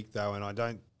every week though, and I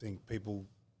don't think people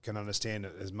can understand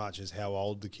it as much as how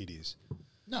old the kid is.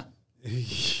 No.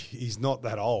 He's not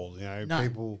that old, No.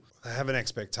 People have an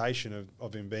expectation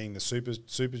of him being the super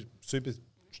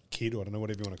kid, or I don't know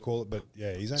whatever you want to call it, but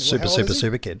yeah, he's only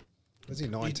Super kid. Is he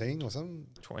 19 or something?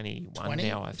 21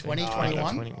 now, I think. 20,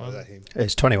 21? Oh, is that him?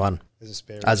 He's 21 There's a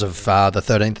spare as of the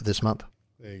 13th of this month.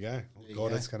 There you go. Oh,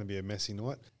 God, it's going to be a messy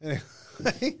night. Anyway,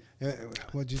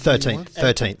 what'd you do?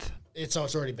 13th. It's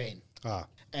already been. Ah,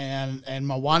 And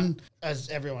my one, as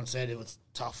everyone said, it was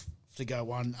tough to go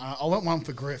one. I went one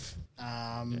for Griff.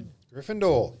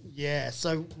 Gryffindor. Yeah,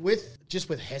 so with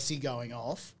Hesse going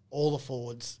off, all the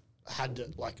forwards had to,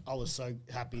 I was so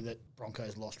happy that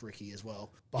Broncos lost Ricky as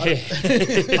well. But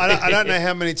I don't know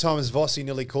how many times Vossi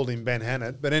nearly called him Ben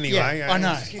Hannett, but anyway. yeah, I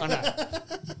know.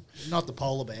 Not the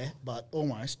polar bear, but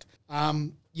almost.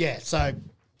 So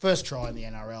first try in the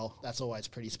NRL, that's always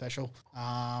pretty special.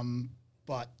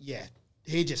 But yeah,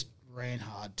 he just ran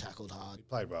hard, tackled hard. He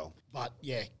played well. But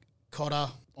yeah, Cotter,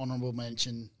 honourable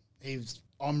mention.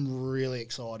 I'm really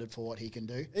excited for what he can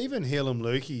do. Even Helam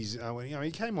Lukey's,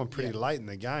 he came on pretty late in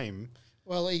the game.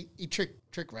 Well, he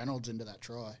tricked Reynolds into that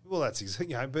try. Well, that's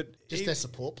exactly, but Just their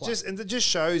support play. and it just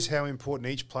shows how important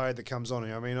each player that comes on.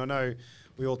 I mean, I know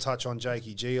we all touch on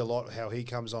Jakey G a lot, how he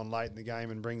comes on late in the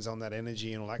game and brings on that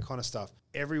energy and all that kind of stuff.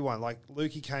 Everyone, like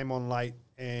Lukey came on late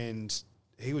and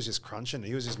he was just crunching.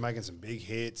 He was just making some big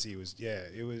hits. He was,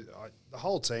 the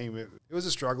whole team. It was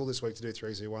a struggle this week to do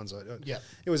 3-2-1s.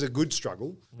 It was a good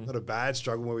struggle, not a bad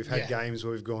struggle where we've had games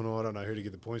where we've gone, I don't know who to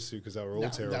give the points to because they were all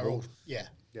terrible. Yeah,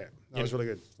 that was really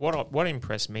good. What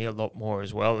impressed me a lot more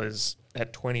as well is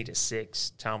at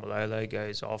 20-6, Tamalolo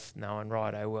goes off knowing,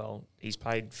 he's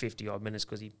played 50-odd minutes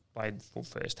because he played the full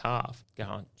first half.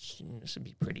 Going, this would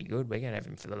be pretty good. We're going to have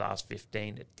him for the last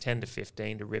 10 to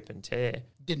 15 to rip and tear.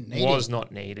 Didn't need Was him.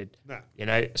 not needed. No.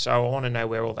 So I want to know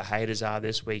where all the haters are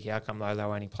this week. How come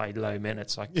Lolo only played low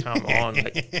minutes? Like, come on.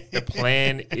 The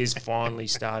plan is finally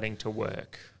starting to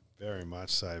work. Very much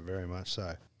so, very much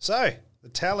so. So, the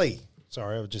tally.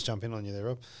 Sorry, I'll just jump in on you there,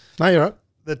 Rob. No, you're right.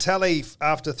 The tally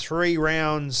after 3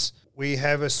 rounds, we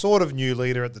have a sort of new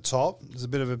leader at the top. There's a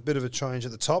bit of a change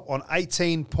at the top. On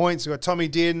 18 points, we've got Tommy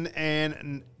Dearden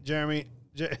and Jeremy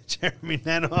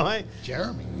Nanai.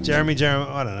 Jeremy,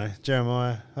 I don't know.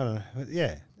 Jeremiah, I don't know.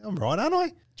 Yeah, I'm right, aren't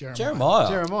I? Jeremiah.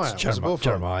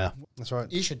 Jeremiah. That's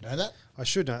right. You should know that. I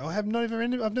should know. I've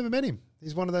never met him.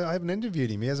 He's one of the. I haven't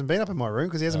interviewed him. He hasn't been up in my room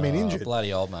because he hasn't been injured.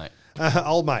 Bloody old mate.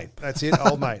 Old mate. That's it.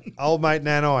 Old mate. Old mate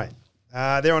Nanai.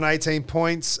 They're on 18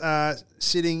 points,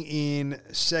 sitting in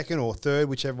second or third,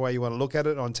 whichever way you want to look at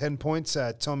it, on 10 points.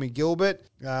 Tommy Gilbert.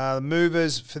 The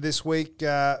movers for this week,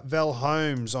 Val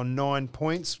Holmes on 9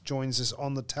 points, joins us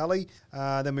on the tally.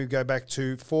 Then we go back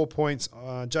to 4 points.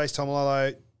 Jace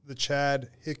Tomalolo, the Chad,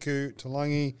 Hiku,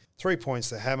 Talangi, 3 points,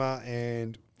 the Hammer,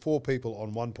 and 4 people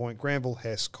on 1 point, Granville,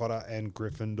 Hess, Cotter, and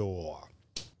Gryffindor.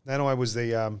 Nanai was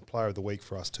the player of the week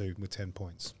for us too, with 10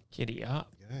 points. Giddy up.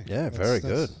 Yeah, very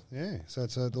good. Yeah, so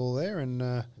it's all there, and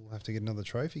we'll have to get another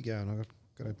trophy going. I've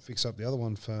got to fix up the other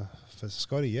one for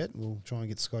Scotty yet. We'll try and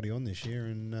get Scotty on this year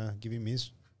and give him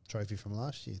his trophy from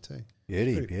last year too.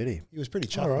 Beauty. He was pretty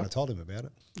chuffed when I told him about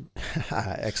it.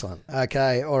 Excellent.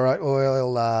 Okay, all right.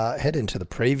 We'll head into the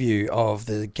preview of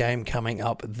the game coming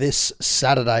up this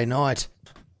Saturday night.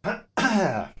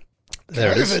 There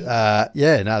it is.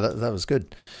 That was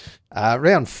good.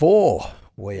 Round 4.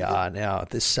 We are now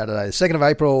this Saturday, the 2nd of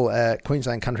April, at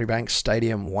Queensland Country Bank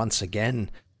Stadium once again.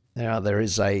 Now, there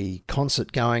is a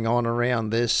concert going on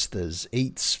around this. There's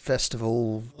Eats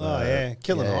Festival.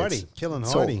 Killing Heidi.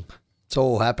 It's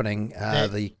all happening.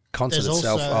 The concert there's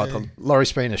itself, also- the Laurie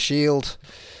Spina Shield.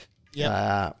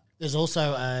 Yep. There's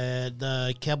also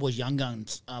the Cowboys Young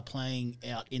Guns are playing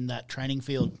out in that training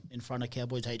field in front of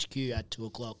Cowboys HQ at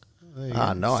 2:00.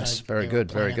 Nice. So Very they're good.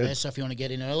 playing Very out good. there, so if you want to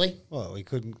get in early, Well, we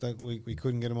couldn't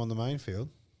get him on the main field.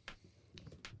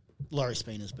 Laurie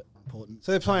Spina's important.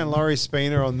 So they're playing Laurie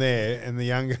Spina on there, and the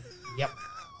younger. Yep.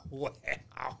 Wow.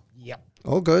 Yep.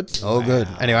 All good.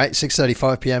 Anyway,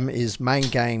 6:35 p.m. is main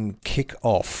game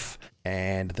kick-off.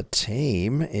 And the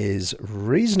team is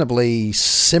reasonably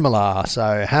similar.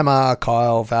 So Hammer,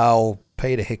 Kyle, Val,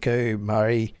 Peter Hiku,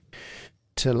 Murray,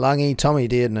 Talangi, Tommy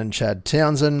Dearden and Chad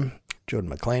Townsend, Jordan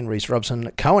McLean, Reece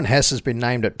Robson. Cohen Hess has been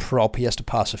named at prop. He has to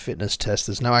pass a fitness test.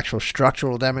 There's no actual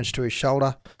structural damage to his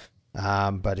shoulder.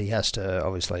 But he has to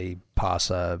obviously pass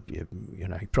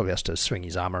he probably has to swing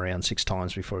his arm around 6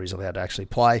 times before he's allowed to actually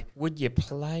play. Would you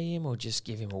play him or just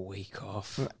give him a week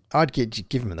off? I'd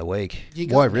give him the week. You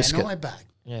Why got risk Nanai it? back.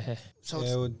 Yeah.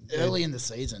 So it's early in the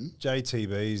season.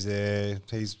 JTB's there.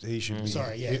 He should be.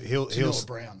 Sorry, yeah. He'll Jamil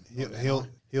Brown.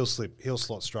 He'll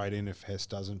slot straight in if Hess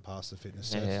doesn't pass the fitness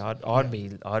test. Yeah, I'd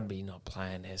be not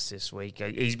playing Hess this week.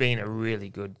 He's been a really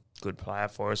good player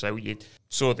for us. So you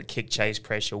saw the kick chase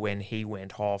pressure when he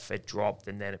went off, it dropped,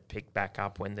 and then it picked back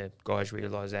up when the guys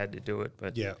realised they had to do it.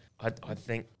 But yeah, I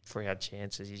think for our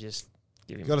chances, you just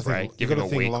give him you a break, give him a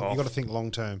week off. You got to think long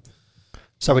term.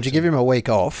 So would you give him a week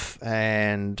off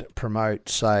and promote,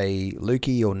 say,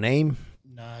 Lukey or Neem,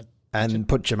 No. and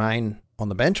put Jermaine on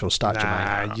the bench, or start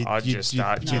Jermaine? I'd just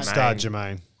start You'd start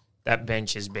Jermaine. That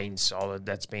bench has been solid.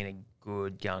 That's been a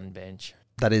good gun bench.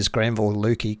 That is Granville,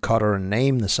 Lukey, Cotter and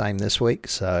Neem, the same this week.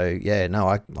 So, yeah, no,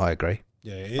 I agree.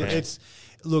 Yeah, it's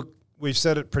look, we've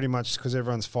said it pretty much because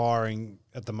everyone's firing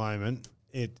at the moment.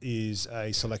 It is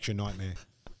a selection nightmare.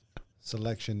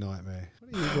 Selection nightmare.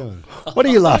 What are you doing? What are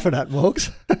you laughing at,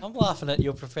 Morgs? I'm laughing at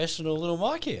your professional little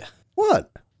mic here. What?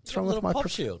 What's Your wrong with little my pop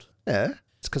shield. Yeah,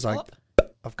 it's because Pop?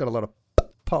 I've got a lot of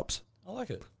pops. I like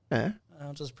it. Yeah,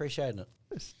 I'm just appreciating it.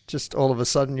 it's just all of a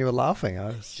sudden you were laughing. I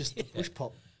was Just the push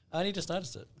pop. I only just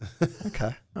noticed it.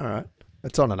 Okay, all right.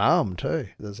 It's on an arm too.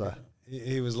 There's a.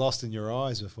 He was lost in your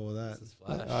eyes before that.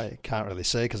 Flash. I can't really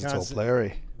see because it's Can't all see.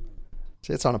 blurry.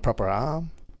 See, it's on a proper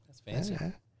arm. That's fancy.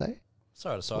 Yeah, see?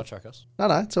 Sorry to sidetrack us. No,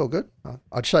 it's all good.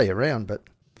 I'd show you around, but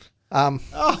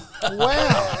Wow.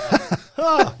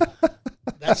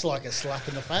 That's like a slap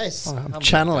in the face. I'm I'm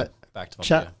channeling gonna go back to my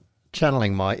beer.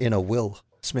 channeling my inner Will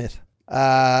Smith.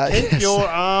 Keep your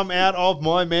arm out of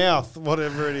my mouth,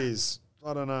 whatever it is.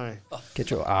 I don't know.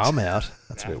 Get your arm out.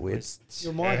 That's a bit weird.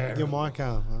 Your mic arm. I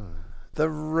don't know. The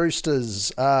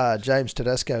Roosters, James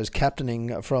Tedesco is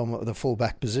captaining from the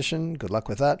fullback position. Good luck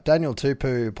with that. Daniel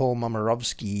Tupu, Paul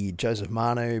Momirovski, Joseph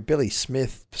Manu, Billy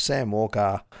Smith, Sam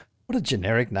Walker. What a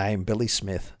generic name, Billy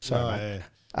Smith. Sorry, mate.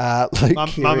 Yeah. Luke Mum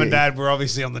Keary. and Dad were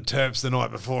obviously on the Terps the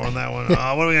night before on that one. What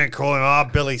are we going to call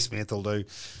him? Billy Smith will do.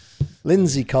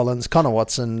 Lindsay Collins, Connor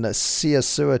Watson,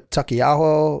 Siasua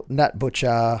Takiaho, Nat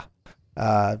Butcher,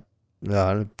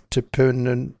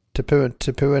 Tupuanui?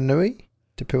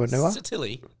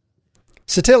 Satilli.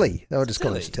 Satilli. They were just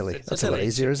calling him Satilli. Satilli. That's a lot Satilli.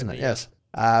 easier, isn't it? Yes.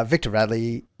 Victor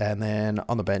Radley, and then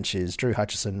on the bench is Drew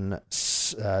Hutchison,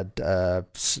 Daniel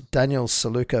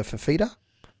Saluka Fafita,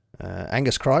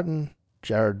 Angus Crichton,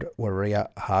 Jared Waria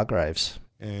Hargraves.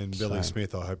 And Billy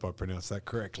Smith, I hope I pronounced that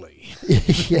correctly.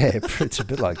 Yeah, it's a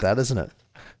bit like that, isn't it?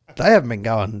 They haven't been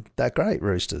going that great,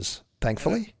 Roosters,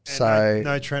 thankfully. And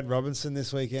no Trent Robinson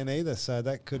this weekend either, so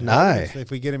that could No. help.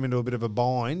 If we get him into a bit of a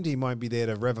bind, he might be there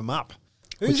to rev him up.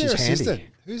 Who's Which their is handy. assistant?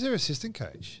 Who's their assistant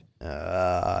coach?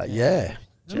 Yeah. I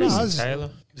don't know, I was-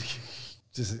 Taylor.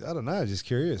 I don't know, just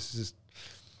curious. Just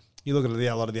you look at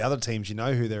a lot of the other teams, you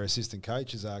know who their assistant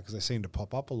coaches are because they seem to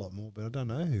pop up a lot more, but I don't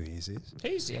know who his is.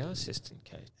 Who's our assistant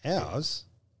coach? Ours,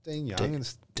 Dean Young.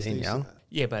 and Dean Steve- Young.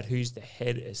 Yeah, but who's the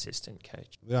head assistant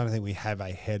coach? I don't think we have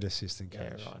a head assistant Yeah,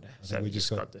 coach. right. I So think we just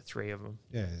got the three of them.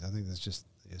 Yeah, I think that's just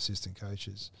the assistant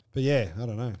coaches. But yeah, I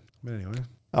don't know. But anyway.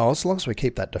 Oh, as long as we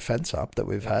keep that defence up that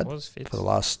we've Yeah, had it was Fitz. for the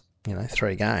last,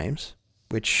 3 games,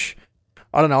 which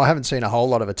I don't know. I haven't seen a whole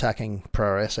lot of attacking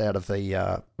prowess out of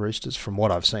the Roosters from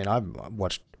what I've seen. I've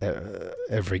watched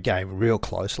every game real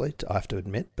closely, I have to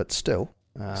admit, but still.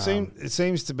 It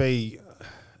seems to be,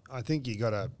 I think you got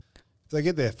to, if they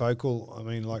get their focal, I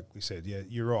mean, like we said, yeah,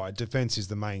 you're right, defence is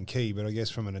the main key, but I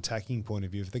guess from an attacking point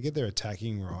of view, if they get their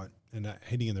attacking right and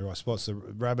hitting in the right spots, the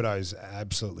Rabbitohs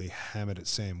absolutely hammered at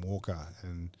Sam Walker,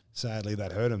 and sadly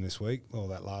that hurt him this week, or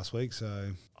that last week,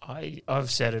 so...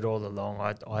 I've said it all along.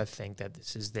 I think that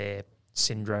this is their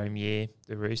syndrome year,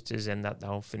 the Roosters, and that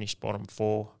they'll finish bottom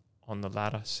 4 on the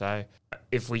ladder. So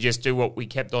if we just do what we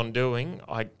kept on doing,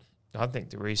 I think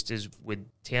the Roosters, with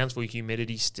Townsville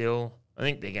humidity still, I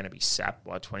think they're going to be sapped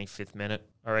by 25th minute.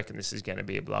 I reckon this is going to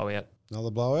be a blowout.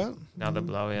 Another blowout? Another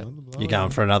blowout. You're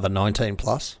going for another 19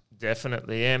 plus?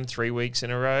 Definitely am. 3 weeks in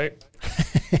a row.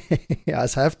 Yeah, I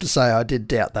have to say I did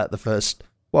doubt that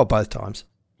both times.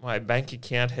 My bank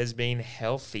account has been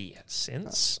healthy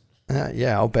since.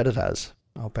 Yeah, I'll bet it has.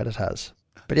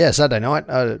 But yeah, Saturday night,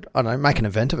 I don't know, make an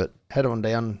event of it. Head on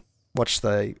down, watch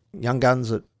the Young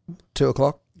Guns at 2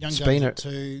 o'clock. Young Spooner- Guns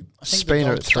at 2. I think Spooner the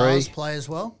Gold at Stars 3. play as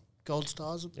well. Gold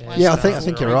Stars play Yeah, I Stars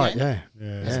think are you're right. again Yeah.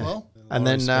 as well. And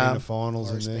then, Spooner finals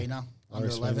Laura in there. Spooner, under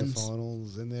Laura Spooner 11s.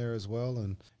 finals in there as well,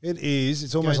 and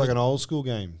it's almost Go like the- an old school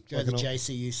game. Go Like the an old-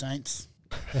 JCU Saints.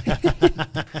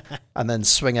 And then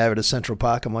swing over to Central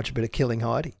Park and watch a bit of Killing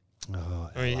Heidi. Oh,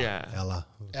 Oh, yeah. Ella.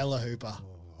 Ella Hooper.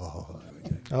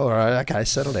 All right, okay,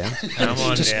 settle down. Come on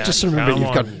down. Just remember Come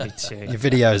you've got on, you two. your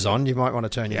videos on. You might want to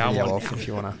turn your Yeah, I'm video on. off if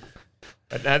you want to.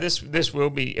 But no, this will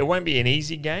be. It won't be an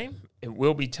easy game. It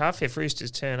will be tough if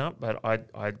Roosters turn up. But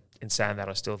I in saying that,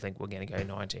 I still think we're going to go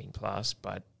 19 plus.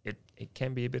 But it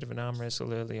can be a bit of an arm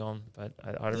wrestle early on. But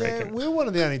I Yeah, reckon. we were one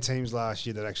of the only teams last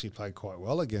year that actually played quite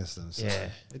well against them. So Yeah.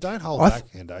 don't hold I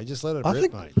back, Hendo. Just let it I rip,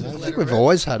 think, mate. I think we've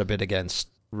always had a bit against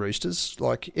Roosters.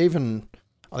 Like even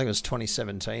I think it was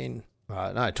 2017.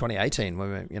 2018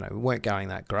 when we weren't going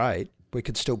that great. We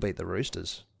could still beat the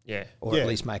Roosters, Yeah. or Yeah. at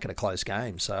least make it a close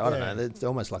game. So I don't Yeah. know. It's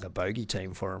almost like a bogey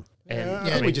team for them. And I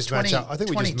Yeah, think we just match 20 up. I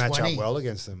think we just match up 2020. well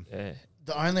against them. yeah.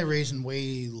 The only reason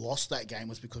we lost that game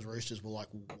was because Roosters were like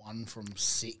 1 from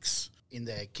 6 in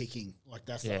their kicking. Like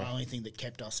that's the Yeah. only thing that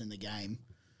kept us in the game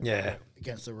Yeah,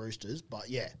 against the Roosters. But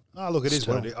yeah, Oh, look, it is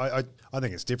Still. what it is. I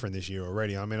think it's different this year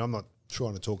already. I mean, I'm not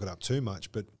trying to talk it up too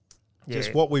much, but just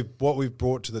Yeah. what we've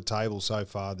brought to the table so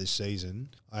far this season,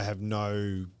 I have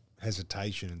no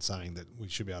hesitation in saying that we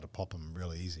should be able to pop them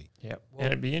really easy. Yep. And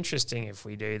it'd be interesting if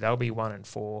we do. They'll be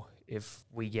 1-4 if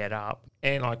we get up.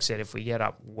 And like I said, if we get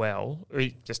up well, or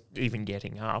just even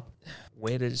getting up,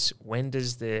 when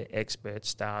does the experts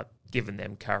start giving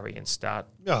them curry and start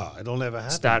Oh, it'll never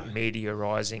happen.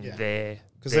 meteorising their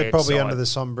because they're probably side. under the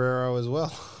sombrero as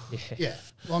well. Yeah.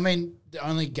 Well, I mean, the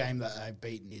only game that they've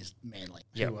beaten is Manly,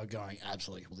 Yep. who are going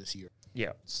absolutely well this year.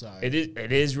 Yeah. So It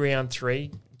is round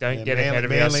 3. Don't get ahead of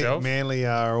Manly, ourselves. Manly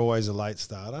are always a late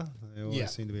starter. They always Yeah.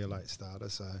 seem to be a late starter.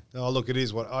 So, look, it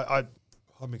is what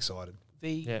I'm excited.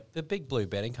 The big blue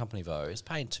betting company though is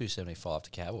paying $2.75 to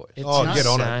Cowboys. It's Get on it.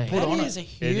 insane. Put on That it. is a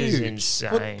It is huge.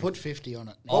 insane. put 50 on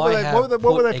it. What were they- I what were they- have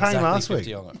what were they put paying exactly last week?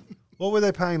 50 on it. What were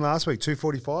they paying last week?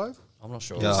 $2.45. I'm not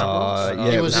sure. Yeah, yeah,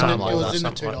 It was in something the, like it was that. in the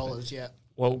Something like $2, yeah.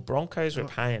 Well, Broncos were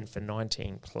paying for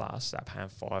 19 plus. They're paying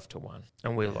 5 to 1.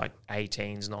 And we were like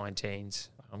 18s, 19s.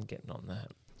 I'm getting on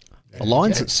that. The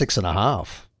line's at 6.5,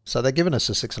 so they're giving us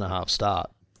a 6.5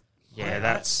 start. Yeah,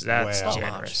 that's Wow.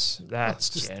 generous. That's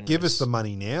Just generous. give us the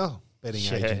money now, betting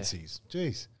Yeah. agencies.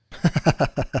 Jeez.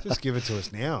 Just give it to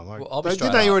us now. Like, Well, I'll be didn't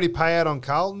straight they up. already pay out on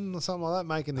Carlton or something like that,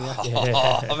 making the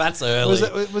Oh, that's early.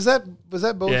 was that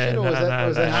bullshit Yeah, or was that no.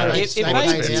 It They pays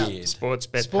paid out. weird. Sports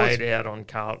bet Sports- paid out on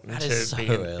Carlton That to is so be.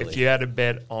 early. If you had a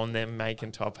bet on them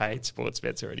making top 8, sports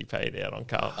bet's already paid out on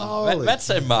Carlton. Holy That's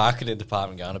their marketing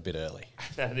department going a bit early.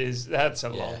 That's a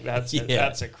long. That's Yeah.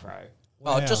 that's a crow.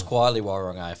 Oh, just quietly while we're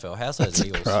on AFL, how's those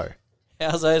Eagles? Crow.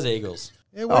 How's those Eagles?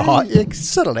 Yeah, where Oh, are you- yeah,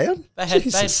 settle down. They had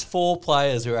Jesus. 4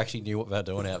 players who actually knew what they were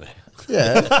doing out there.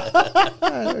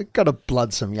 Yeah, got to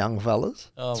blood some young fellas.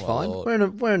 Oh, It's my fine.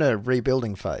 Lord. We're in a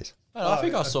rebuilding phase. I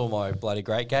think I saw my bloody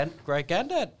great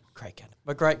granddad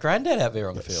out there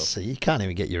on the field. So you can't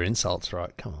even get your insults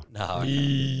right. Come on. No,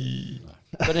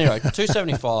 but anyway,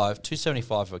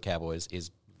 275 for Cowboys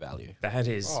is value. That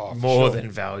is for more sure. than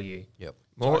value. Yep,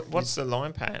 More. What's the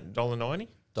line paying? $1.90?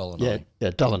 $1.90. Yeah,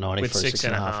 $1.90 With for a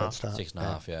 6.5. 6.5 at start.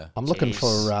 6.5. Yeah. I'm looking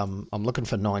Jeez.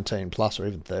 for 19 plus or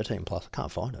even 13 plus. I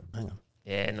can't find it. Hang on.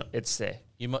 Yeah, no, it's there.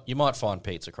 You might find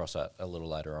Pete's across that a little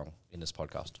later on in this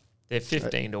podcast. They're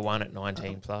 15 to 1 at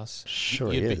 19 plus.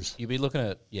 Sure you'd he be, is. You'd be looking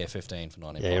at 15 for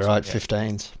 90. Yeah, you're right.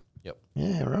 15s. Yep.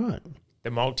 Yeah, right.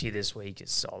 The multi this week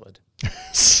is solid.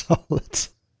 Solid.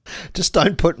 Just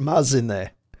don't put Muzz in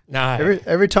there. No.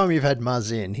 Every time you've had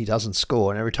Muzz in, he doesn't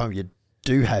score, and every time you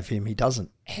do have him, he doesn't.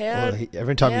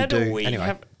 Every time you do,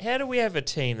 anyway. How do we have a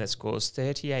team that scores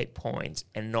 38 points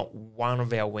and not one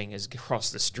of our wingers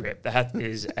cross the strip? That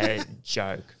is a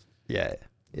joke. Yeah.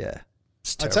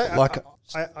 It's I'd terrible.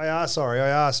 say, I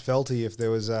asked Felty if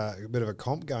there was a bit of a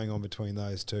comp going on between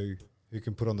those two who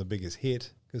can put on the biggest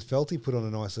hit. Because Felty put on a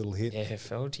nice little hit Yeah,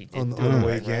 Felty did. on do the it,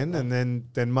 weekend, right? and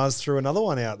then Muzz threw another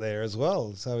one out there as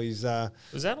well. So he's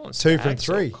Was that on 2 from Stags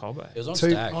or 3. Cobbo? It was on two.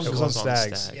 Stags. It was on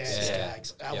Stags. Yeah, Yeah.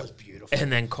 Stags. That Yep. was beautiful. And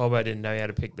then Cobbo didn't know how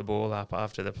to pick the ball up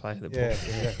after the play of the ball. Yeah,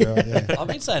 exactly right. Yeah. I've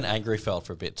been saying Angry Felt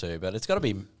for a bit too, but it's got to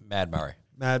be Mad Murray.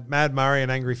 Mad Murray and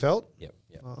Angry Felt. Yep.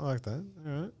 I like that.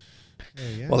 All right.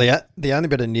 There you go. Well, the only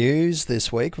bit of news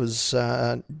this week was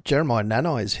Jeremiah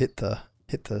Nanai's hit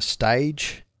the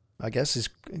stage. I guess he's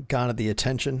garnered the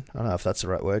attention. I don't know if that's the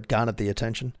right word. Garnered the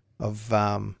attention of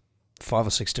 5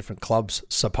 or 6 different clubs,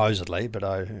 supposedly. But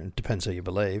it depends who you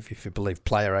believe. If you believe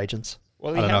player agents,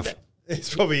 Well, I he don't know had if- that,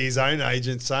 It's probably his own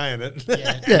agent saying it.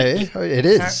 Yeah. yeah, it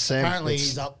is. Sam, Apparently, it's-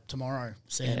 he's up tomorrow.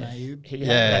 Sam Ayub. he Yeah,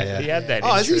 had that, he had that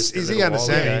Oh, is interest he a under little while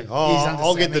Sammy? ago. Oh, He's under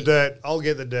I'll get the Sammy. dirt. I'll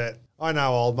get the dirt. I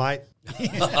know, old mate.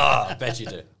 I bet you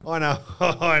do. I know.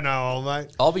 I know, old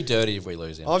mate. I'll be dirty if we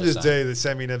lose him. I'm just saying. dirty that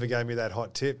Sammy never gave me that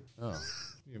hot tip. Oh.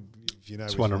 If you know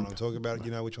which wondering- one I'm talking about,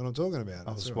 you know which one I'm talking about.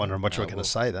 I was wondering what you were going to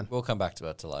say then. We'll come back to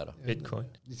that till later. Bitcoin.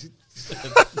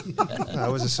 No,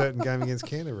 it was a certain game against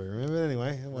Canterbury, remember?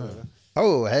 Anyway, whatever.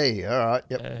 Oh, hey, all right,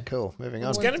 yep, cool. Moving on.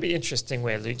 It's going to be interesting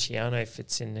where Luciano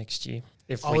fits in next year.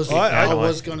 If I we was, keep I going.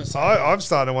 was going to say. I'm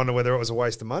starting to wonder whether it was a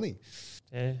waste of money.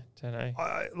 Yeah, don't know.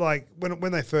 Like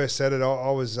when they first said it,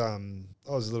 I was a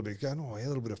little bit going, oh, yeah, a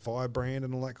little bit of firebrand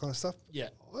and all that kind of stuff. Yeah.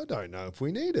 I don't know if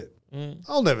we need it. Mm.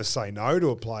 I'll never say no to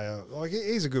a player. Like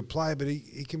he's a good player, but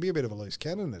he can be a bit of a loose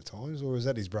cannon at times. Or is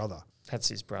that his brother? That's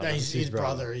his brother. No, his his brother.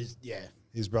 brother is, yeah.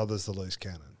 His brother's the loose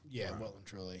cannon. Yeah, well and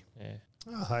truly. Yeah.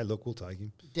 Oh, hey, look, we'll take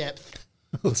him. Depth.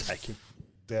 We'll take him.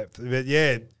 Depth. But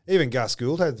yeah, even Gus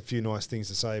Gould had a few nice things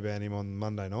to say about him on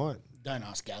Monday night. Don't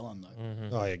ask Gallon, though.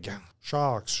 Mm-hmm. Oh, yeah,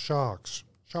 Sharks.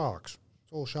 It's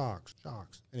all sharks.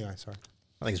 Anyway, sorry.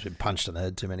 I think he's been punched in the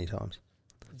head too many times.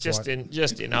 Just in And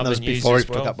that other was news before he as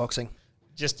took well. up boxing.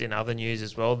 Just in other news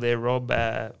as well, there Rob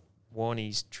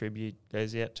Warney's tribute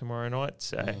goes out tomorrow night.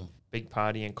 So big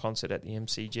party and concert at the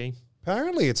MCG.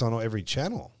 Apparently, it's on every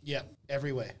channel. Yeah,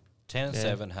 everywhere. 10 and Yeah.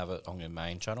 7 have it on their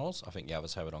main channels. I think the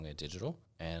others have it on their digital.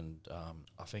 And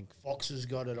I think Fox has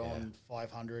got it on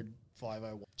 500,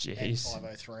 501, and Jeez.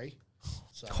 503.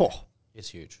 So, Oh, It's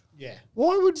huge. Yeah.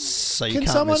 Why would So you can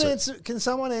can't someone miss it. answer? Can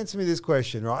someone answer me this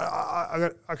question?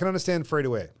 Right, I can understand free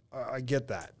to air. I get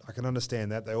that. I can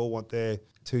understand that they all want their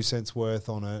 2 cents worth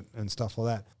on it and stuff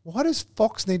like that. Why does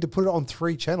Fox need to put it on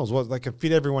 3 channels? What, they can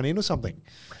fit everyone in or something?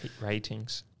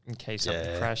 Ratings in case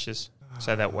something crashes,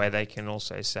 so that way they can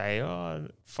also say, "Oh,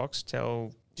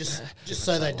 Foxtel." Just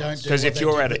so they don't do Because what if they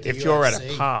you're did at with the if you're at a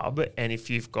UFC. pub and if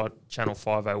you've got channel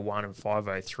 501 and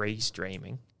 503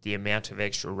 streaming, the amount of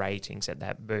extra ratings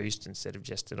that boost instead of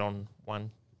just it on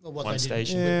one Well, what one they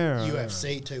station. did with Yeah,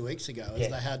 UFC 2 weeks ago is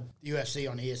they had UFC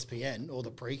on ESPN, or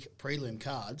the prelim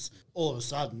cards. All of a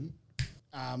sudden,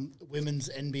 women's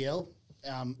NBL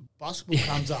basketball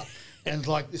comes up, and it's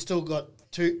like it's still got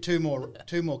two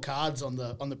more cards on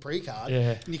the pre-card,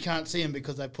 Yeah. and you can't see them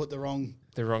because they put the wrong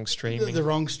streaming. the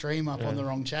wrong stream up on the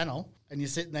wrong channel, and you're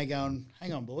sitting there going,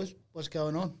 "Hang on, boys, what's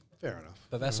going on?" Fair enough.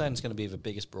 But they're saying it's going to be the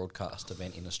biggest broadcast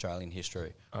event in Australian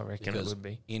history. I reckon it Because would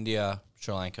be. India,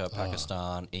 Sri Lanka,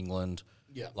 Pakistan, England,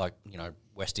 Yeah.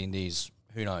 West Indies,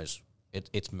 who knows?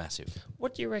 It's massive.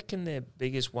 What do you reckon their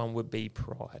biggest one would be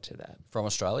prior to that? From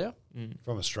Australia?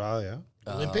 From Australia.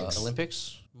 Olympics?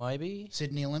 Olympics, maybe?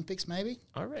 Sydney Olympics, maybe.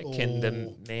 I reckon the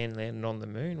Oh. man landing on the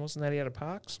moon. Wasn't that out of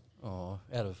Parks? Oh,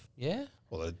 out of, yeah?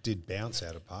 Well, it did bounce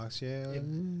out of Parks, yeah.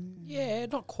 Yeah,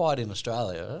 not quite in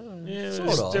Australia. Yeah, sort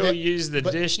of. still use the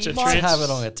But dish You to might trench. have it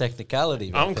on a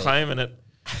technicality. I'm but claiming it.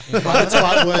 but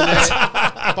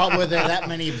were there that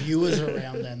many viewers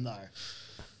around then, though?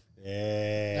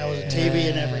 Yeah. There was a TV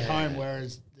in every home,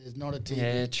 whereas there's not a TV.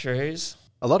 Yeah, trues.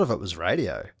 A lot of it was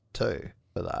radio too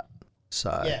for that.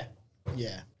 So Yeah.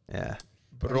 yeah.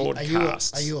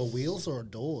 Broadcast. Are you a wheels or a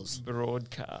doors?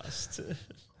 Broadcast.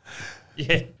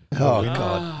 Yeah. Oh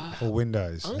god. Or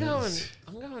Windows. I'm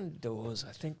going doors.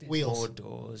 I think there's Wheels. more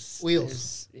doors.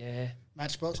 Wheels. Yeah.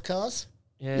 Matchbox cars?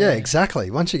 Yeah,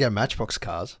 exactly. Once you go Matchbox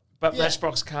cars, But Yeah.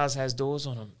 Matchbox cars has doors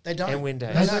on them. They don't. And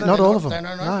windows. They don't- not they all don't- of them. they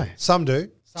don't No, open. Some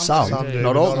do. some, do.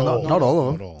 not all, not all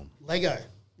of them. Not all.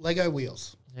 Lego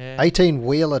wheels. Yeah.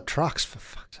 18-wheeler trucks for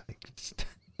fuck's sake.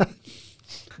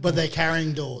 But they're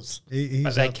carrying doors.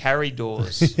 But they carry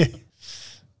doors.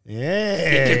 You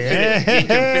Yeah.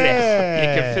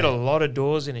 can fit a lot of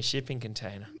doors in a shipping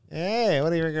container. Yeah, what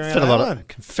do you reckon about Fit a that lot one? of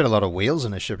can fit a lot of wheels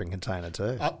in a shipping container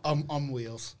too. I'm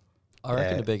wheels. I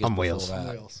reckon Yeah, the biggest on before wheels.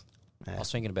 that. Wheels. I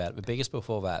was thinking about it. The biggest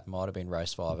before that might have been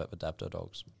race 5 at the Dapto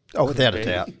Dogs. Oh, without a Be.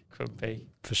 doubt, Could be.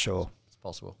 for sure. It's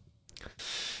possible.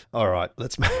 All right,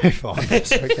 let's move on.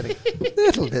 So we're getting a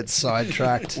little bit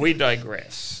sidetracked. We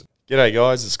digress. G'day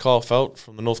guys, it's Kyle Felt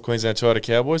from the North Queensland Toyota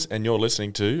Cowboys and you're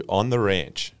listening to On The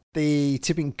Ranch. The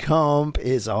tipping comp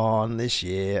is on this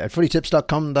year at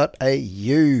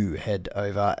footytips.com.au. Head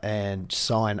over and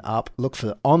sign up. Look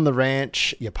for On The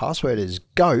Ranch. Your password is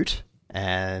GOAT,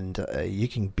 and you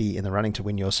can be in the running to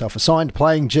win yourself a signed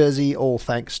playing jersey, all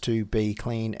thanks to Be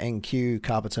Clean NQ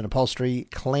Carpets and Upholstery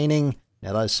Cleaning.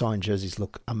 Now, those signed jerseys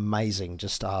look amazing.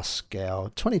 Just ask our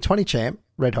 2020 champ,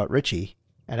 Red Hot Richie,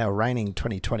 and our reigning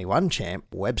 2021 champ,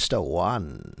 Webster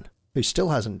One, who still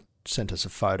hasn't sent us a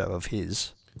photo of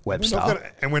his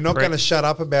Webster. We're not going to shut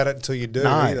up about it until you do No,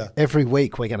 either. every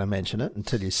week we're going to mention it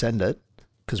until you send it,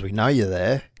 because we know you're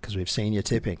there, because we've seen you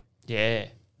tipping. Yeah.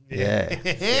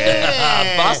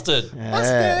 Yeah. Busted.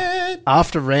 Yeah.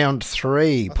 After round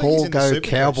 3, think he's Paul in the Go Supercoach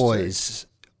Cowboys.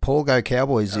 Paul Go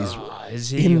Cowboys is Is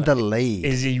he in the lead.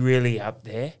 Is he really up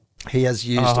there? He has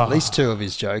used at least 2 of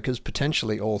his jokers,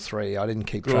 potentially all 3. I didn't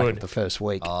keep track of Good. the first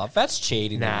week. Oh, that's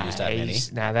cheating that Nah, we used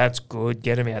that many. that's good.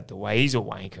 Get him out the way. He's a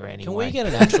wanker anyway. Can we get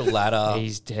an actual ladder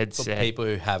He's dead for set. people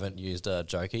who haven't used a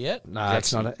Joker yet? No,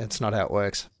 it's not. It's not how it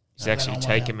works. He's actually on my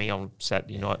taken app. me on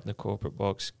Saturday night in the corporate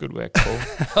box. Good work, Paul.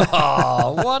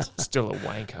 Oh, what? Still a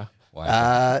wanker.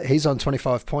 Wow. He's on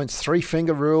 25 points. 3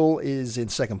 Finger Rule is in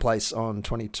second place on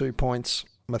 22 points.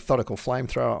 Methodical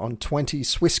Flamethrower on 20.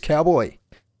 Swiss Cowboy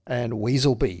and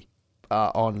Weaselby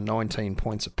are on 19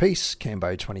 points apiece.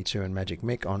 Cambo 22 and Magic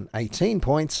Mick on 18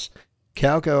 points.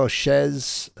 Cowgirl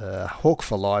Shez, Hawk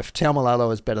for Life.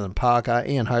 Taumalalo is better than Parker.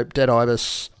 Ian Hope, Dead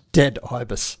Ibis. Dead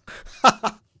Ibis.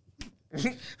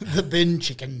 The bin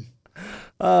chicken.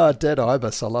 Oh, Dead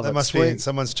Ibis. I love That it. must be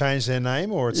someone's changed their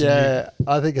name or it's a Yeah,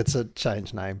 I think it's a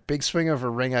changed name. Big Swinger of a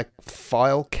Ringer,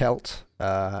 File Celt,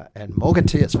 and Morgan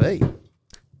TSV.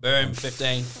 Boom,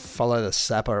 15. Follow the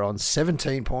Sapper on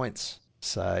 17 points.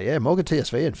 So, yeah, Morgan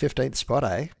TSV in 15th spot,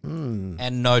 eh?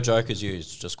 And no Jokers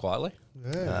used, just quietly. So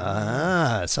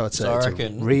it's, So I it's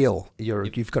reckon a real.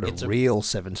 You've got it's a a- real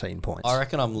 17 points. I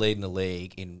reckon I'm leading the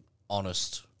league in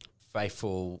honest,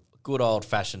 faithful, good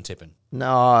old-fashioned tipping.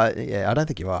 No, yeah, I don't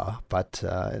think you are, but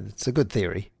it's a good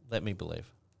theory. Let me believe.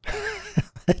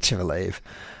 Let you believe.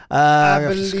 I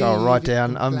have to scroll believe right it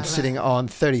down. can I'm fly. sitting on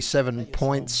 37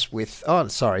 points with... Oh,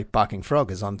 sorry. Barking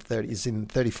Frog is in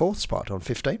 34th spot on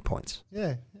 15 points.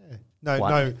 Yeah. No,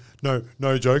 One.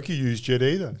 no joke you used yet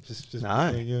either. Just No.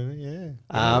 between you,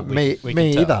 yeah. Me we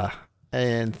can tell. either.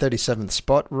 And 37th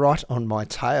spot, right on my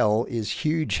tail, is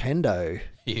Huge Hendo.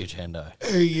 Huge Hendo.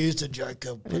 Who used a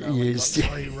joker but only got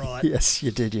 3 right? Yes,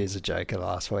 you did use a joker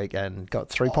last week and got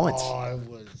 3 points. I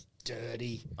was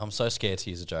dirty. I'm so scared to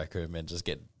use a joker and then just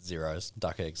get zeros,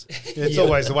 duck eggs. It's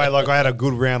always the way. Like I had a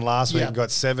good round last week Yeah. and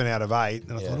got 7 out of 8.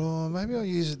 And I Yeah. thought, oh, maybe I'll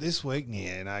use it this week.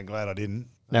 Yeah, no, glad I didn't.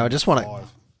 Now, I just want to...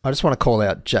 5. I just want to call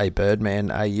out Jay Birdman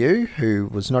AU, who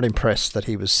was not impressed that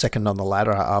he was second on the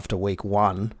ladder after week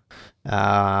 1.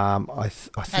 I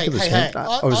think Hey, it was hey, him.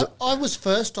 hey. or was it- I was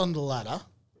first on the ladder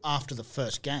after the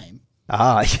first game.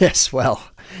 yes. Well,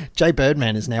 Jay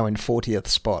Birdman is now in 40th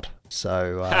spot.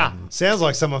 So Sounds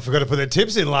like someone forgot to put their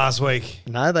tips in last week.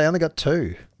 no, they only got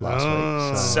 2 last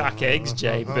week. So. Suck eggs,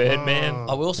 Jay Birdman.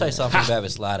 I will say something about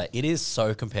this ladder. It is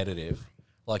so competitive.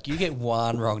 Like, you get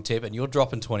one wrong tip and you're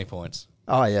dropping 20 points.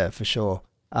 Oh yeah, for sure.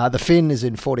 The Finn is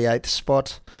in 48th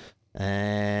spot,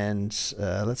 and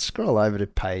let's scroll over to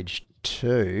page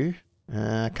 2.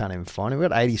 I can't even find it. We've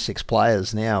got 86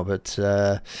 players now, but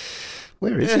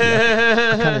where is he? I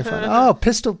can't even find it. Oh,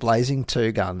 Pistol Blazing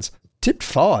 2 Guns. Tipped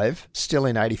 5, still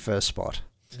in 81st spot.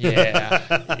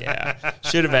 Yeah.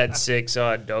 Should have had 6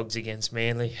 odd dogs against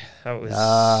Manly. That was.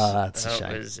 That's a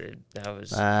shame. That was.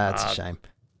 That's a hard. shame.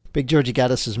 Big Georgie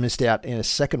Gaddis has missed out in a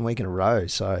second week in a row,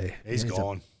 so He's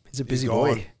gone. He's a busy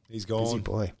gone. boy. He's Busy gone.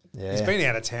 boy. Yeah. He's been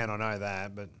out of town, I know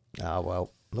that, but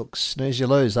Well, look, snooze you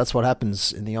lose. That's what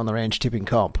happens in the on the range tipping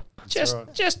comp.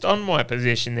 Just on my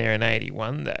position there in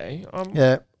 81 though.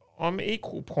 Yeah. I'm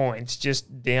equal points,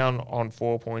 just down on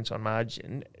 4 points on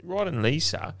margin. Rod and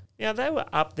Lisa, now they were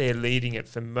up there leading it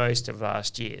for most of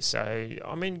last year, so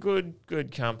I'm in good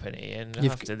company. And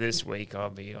after this week,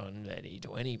 I'll be on maybe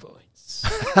 20 points.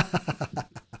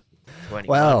 21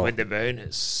 Well. with the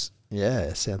bonus.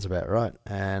 Yeah, sounds about right.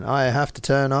 And I have to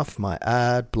turn off my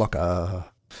ad blocker.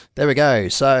 There we go.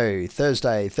 So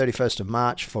Thursday, 31st of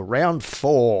March for round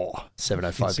 4,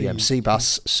 7:05 p.m.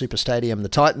 Seabus Super Stadium. The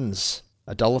Titans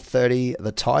 $1.30.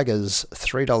 The Tigers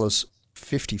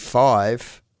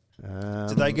 $3.55.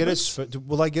 did they get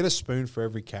will they get a spoon for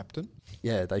every captain?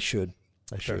 Yeah, they should.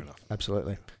 They should. enough.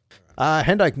 Absolutely.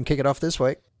 Hendo can kick it off this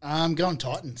week. I'm going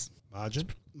Titans. Margin?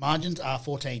 Margins are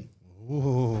 14.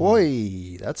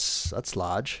 Boy, that's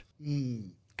large.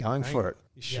 Going for it.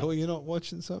 You sure you're not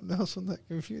watching something else on that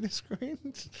computer screen?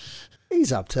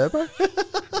 Ease up, Turbo.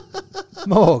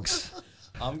 Morgs.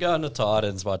 I'm going to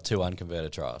Titans by 2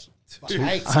 unconverted tries.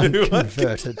 Hey,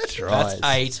 Unconverted tries. That's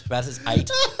 8. That is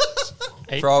 8.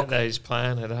 8 Frog. for those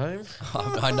playing at home.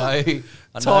 I know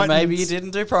Titans. maybe you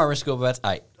didn't do primary school, but that's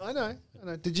 8. I know.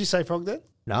 Did you say Frog then?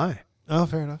 No, Oh,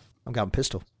 fair enough. I'm going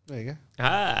pistol. There you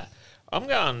go. I'm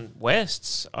going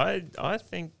Wests. I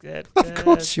think that. Of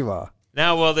course you are.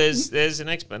 No, well, there's an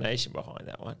explanation behind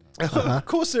that one. Of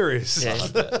course there is. Yeah. I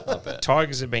bet.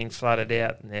 Tigers have been flooded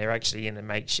out and they're actually in a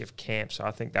makeshift camp, so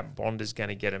I think that bond is going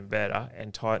to get them better.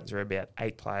 And Titans are about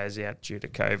 8 players out due to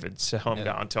COVID, so I'm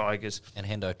going Tigers. And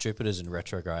Hendo, Jupiter's in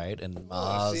retrograde, and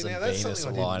Mars see, now and that's Venus are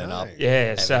something I lining didn't up. know.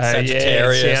 Yeah, so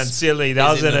Sagittarius it sounds silly, is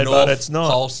doesn't in the it? But North it's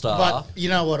not. Pole star. but you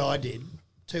know what I did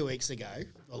 2 weeks ago,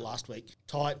 or last week?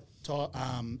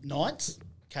 Knights,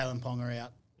 Kalen Ponga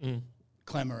out,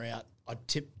 Clemmer out. I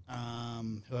tipped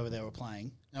whoever they were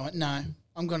playing. And I went, no,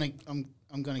 I'm gonna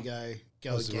go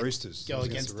Was the against Roosters. Go It was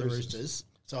against the Roosters.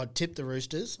 So I tipped the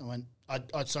Roosters. I went. I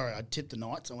tipped the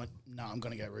Knights. I went, no, I'm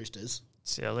gonna go Roosters.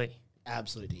 Silly.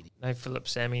 Absolute idiot. No Philip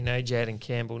Sammy, no Jaden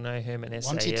Campbell, no Herman S.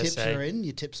 Once your tips are in,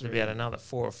 your tips are There'll be in. another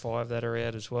 4 or 5 that are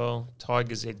out as well.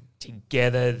 Tigers are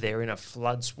together. They're in a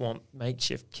flood swamp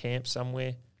makeshift camp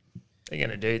somewhere. They're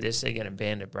going to do this. They're going to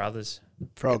band of brothers.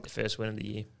 Frog. Get the first win of the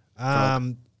year.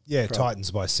 Yeah, Titans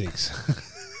by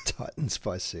 6. Titans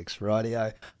by 6.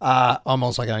 Rightio. I'm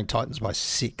also going Titans by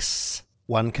 6.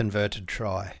 1 converted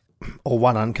try. Or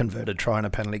 1 unconverted try and a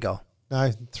penalty goal.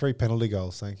 No, 3 penalty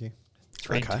goals, thank you.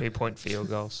 3 Okay. 2-point field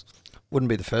goals. Wouldn't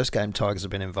be the first game Tigers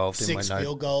have been involved in 6 when no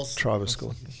field goals. try was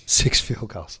scored. 6 field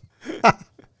goals.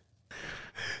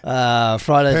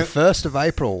 Friday the 1st of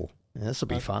April. Yeah, this will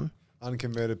be fun.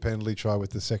 Unconverted penalty try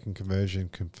with the second conversion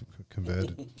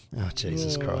converted. Oh,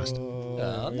 Jesus Christ.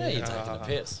 Now you're taking a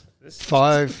piss.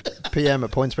 5 p.m.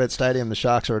 at PointsBet Stadium. The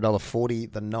Sharks are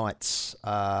 $1.40. The Knights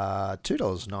are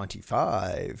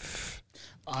 $2.95.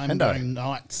 I'm Hendo. going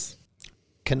Knights.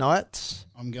 Knights.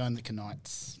 I'm going the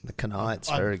Knights. The Knights,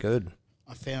 I- very good.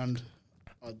 I found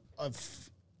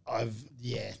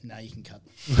No, you can cut.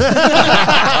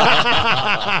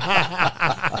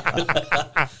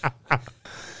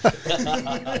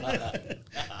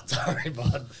 Sorry,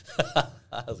 bud.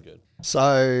 That was good.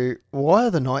 So why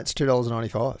are the Knights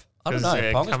 $2.95? I don't Because know.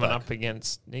 they're Ponga's coming back. up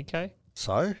against Nikkei.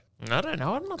 So? I don't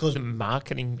know. I'm not 'Cause the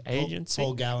marketing agency.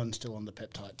 Paul Gallen's still on the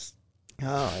peptides.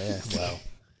 Oh, yeah. Well,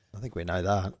 I think we know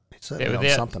that. It's They're certainly on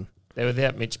without, something. they're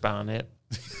without Mitch Barnett.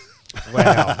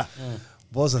 Wow.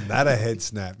 Wasn't that a head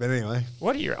snap? Anyway.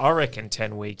 What are your? I reckon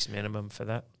 10 weeks minimum for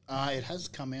that. It has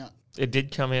come out. It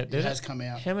did come out, It did has it? come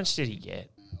out. How much did he get?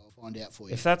 I'll find out for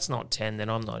you. If that's not 10, then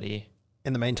I'm not here.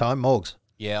 In the meantime, Morgs.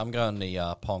 Yeah, I'm going the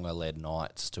Ponga-led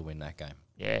Knights to win that game.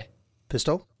 Yeah.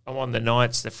 Pistol. I'm on the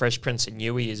Knights. The Fresh Prince of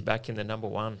Newey is back in the number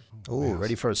one. Oh,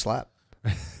 ready for a slap.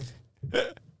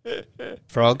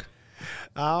 Frog.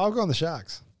 I'll go on the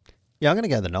Sharks. Yeah, I'm going to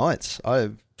go the Knights.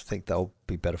 I think they'll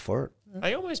be better for it.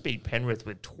 They almost beat Penrith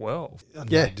with 12.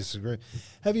 Yeah. I disagree.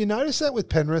 Have you noticed that with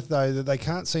Penrith, though, that they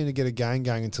can't seem to get a game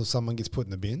going until someone gets put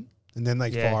in the bin? And then they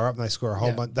Yeah. fire up and they score a whole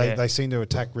Yeah. bunch. Yeah. They seem to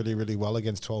attack really, really well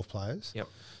against 12 players. Yep.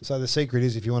 So the secret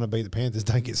is if you want to beat the Panthers,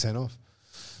 don't get sent off.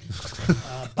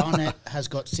 Barnett has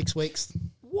got 6 weeks.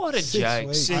 What a 6 joke.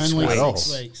 weeks. 6 Only weeks.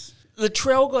 6 weeks.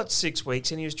 Latrell got 6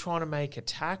 weeks and he was trying to make a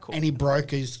tackle. And he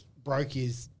broke his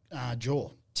jaw.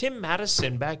 Tim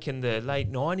Madison back in the late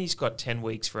 90s got 10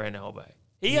 weeks for an elbow.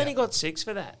 He only got 6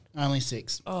 for that. Only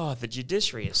 6. Oh, the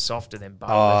judiciary is softer than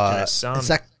Barlift and his son. Is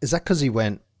that because he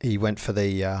went for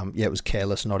the it was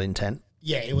careless, not intent?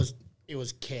 Yeah, it was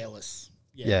careless.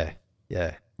 Yeah.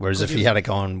 Whereas if he had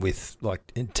gone with like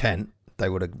intent, they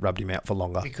would have rubbed him out for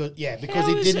longer. Because How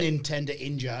he is didn't it- intend to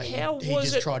injure. How He was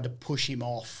just it- tried to push him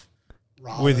off.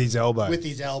 rather With his elbow. With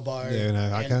his elbow. Yeah,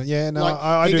 no, I And, can't. Yeah, no, like,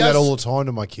 I he do that does- all the time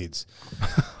to my kids.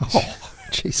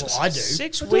 Jesus. Well, I do.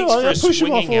 6 I do, weeks for I a push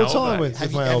him off swinging all the time elbow. with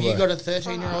Have my you elbow. got a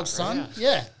 13-year-old son?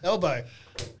 Yeah, elbow.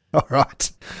 All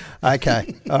right.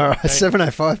 Okay. All right.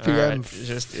 7:05 p.m. All right,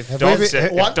 just if Have dogs, we been-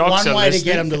 if One dogs are way to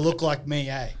listening, get him to look like me,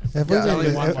 eh? Have, Yeah, we only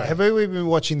been, one way. have we been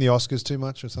watching the Oscars too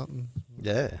much or something?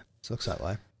 Yeah, it looks that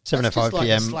way. That's 7:05 just like a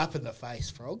p.m. slap in the face,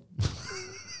 Frog.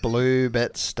 Blue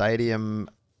Bet Stadium.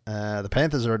 The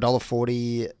Panthers are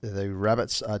 $1.40. The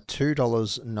Rabbits are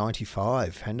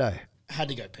 $2.95. Hendo. Had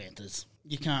to go Panthers.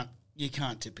 You can't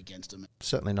tip against them.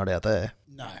 Certainly not out there.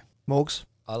 No. Morgs.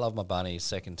 I love my Bunnies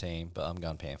second team, but I'm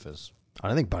going Panthers. I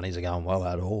don't think bunnies are going well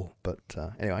at all. But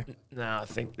anyway. no, I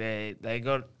think they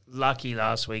got lucky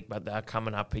last week, but they're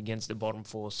coming up against the bottom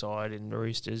 4 side in the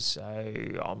Roosters, so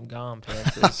I'm going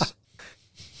Panthers.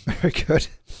 Very good.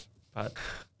 But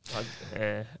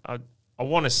I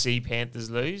want to see Panthers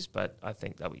lose, but I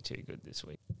think they'll be too good this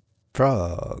week.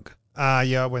 Frog.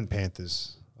 Yeah, I went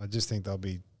Panthers. I just think they'll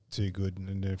be too good,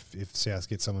 and if South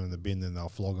get someone in the bin, then they'll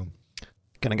flog them.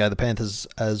 Going to go the Panthers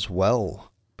as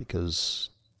well because,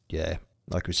 yeah,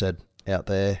 like we said, out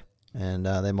there, and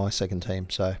they're my second team.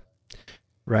 So,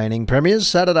 reigning premiers,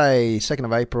 Saturday, 2nd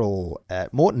of April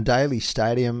at Moreton Daly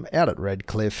Stadium out at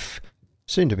Redcliffe,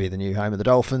 soon to be the new home of the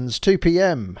Dolphins, 2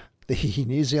 p.m. The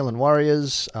New Zealand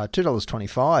Warriors are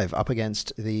 $2.25 up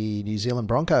against the New Zealand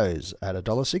Broncos at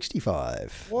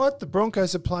 $1.65. What? The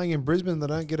Broncos are playing in Brisbane. They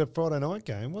don't get a Friday night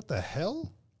game. What the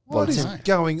hell? Well, What is it's-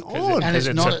 going on? And it's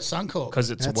it's not a- at Suncorp.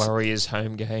 Because it's That's- Warriors'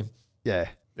 home game. Yeah.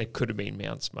 It could have been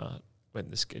Mount Smart when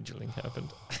the scheduling happened.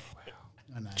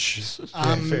 I know.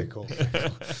 Yeah, fair call.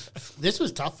 This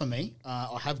was tough for me.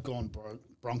 I have gone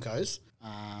Broncos.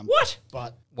 What?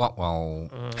 But What? Well,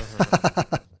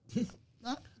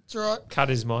 no, it's all right. Cut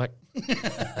his mic.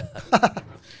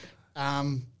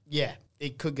 Yeah,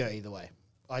 it could go either way.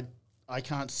 I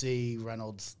can't see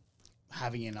Reynolds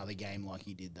having another game like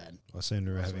he did then. I seem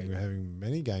to be having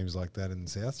many games like that in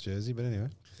South Jersey, but anyway.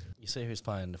 you see who's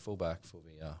playing the fullback for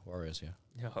the Warriors here?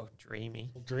 Oh,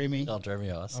 dreamy. Dreamy. Oh,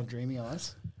 Jeremy Ice. Dreamy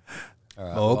eyes. All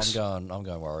right, well, Morgs. I'm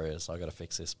going Warriors. I got to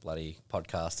fix this bloody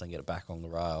podcast and get it back on the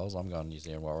rails. I'm going New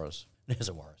Zealand Warriors. New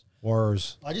Zealand Warriors.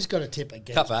 Warriors. I just got a tip Cut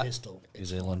against that. Pistol. New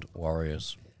Zealand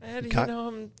Warriors. How do you Cut. know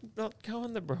I'm not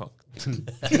going the Bronx? Because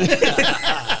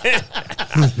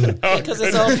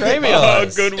it's all Jeremy Oh,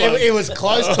 Ice. good one. It was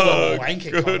close to Oh, a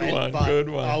wanker good comment, one, but good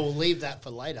one. I will leave that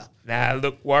for later. Nah,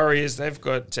 look, Warriors, they've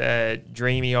got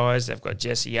Dreamy Eyes, they've got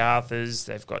Jesse Arthurs,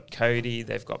 they've got Cody,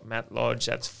 they've got Matt Lodge.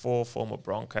 That's 4 former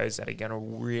Broncos that are going to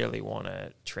really want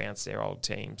to trounce their old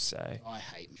team. So, I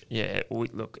hate him. yeah,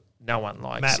 look, no one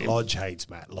likes Matt him. Lodge hates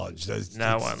Matt Lodge.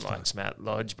 No one likes Matt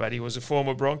Lodge, but he was a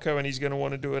former Bronco and he's going to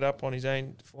want to do it up on his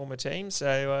own former team.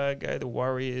 So go the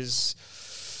Warriors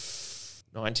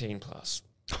 19 plus.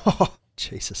 Oh,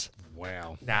 Jesus.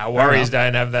 Wow. Nah, Warriors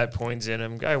don't have that points in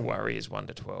them. Go Warriors 1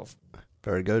 to 12.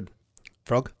 Very good.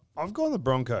 Frog. I've gone the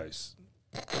Broncos.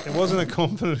 It wasn't a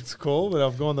confidence call, but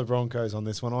I've gone the Broncos on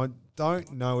this one. I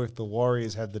don't know if the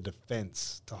Warriors have the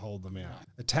defence to hold them out.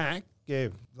 Attack, yeah,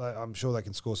 I'm sure they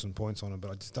can score some points on them,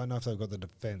 but I just don't know if they've got the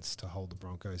defence to hold the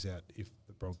Broncos out if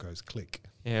the Broncos click.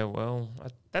 Yeah, well,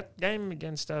 that game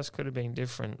against us could have been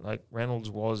different. Like, Reynolds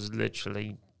was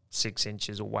literally 6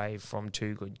 inches away from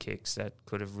 2 good kicks that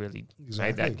could have really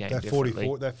made that game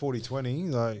differently. That 40-20,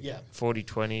 like, Yeah.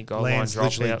 40-20, goal lands line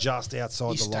literally dropout. just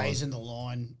outside He the line. stays in the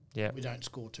line. Yeah. We don't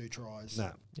score 2 tries.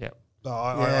 No. Yeah.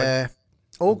 Yeah,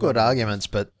 all good arguments,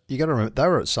 but you got to remember they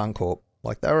were at Suncorp,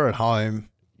 like they were at home.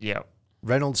 Yeah.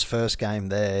 Reynolds' first game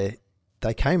there,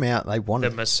 they came out, they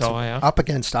wanted The Messiah. up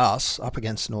against us, up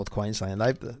against North Queensland.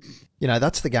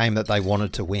 That's the game that they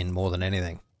wanted to win more than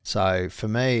anything. So for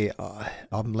me,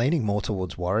 I'm leaning more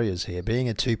towards Warriors here. Being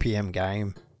a 2 p.m.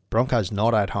 game, Broncos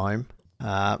not at home.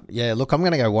 Look, I'm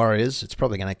going to go Warriors. It's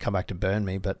probably going to come back to burn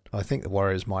me, but I think the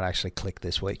Warriors might actually click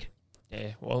this week.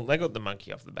 Yeah, well, they got the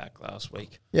monkey off the back last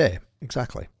week. Yeah,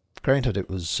 exactly. Granted, it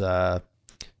was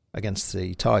against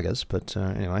the Tigers, but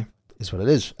anyway, is what it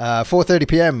is. 4:30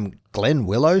 p.m. Glen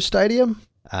Willow Stadium.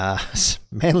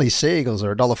 Manly Sea Eagles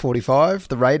are $1.45.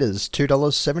 The Raiders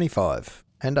 $2.75.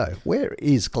 Hendo, where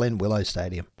is Glen Willow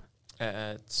Stadium?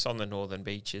 It's on the northern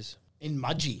beaches. In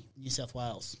Mudgee, New South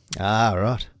Wales. Ah,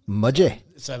 right. Mudgee.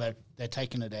 So they're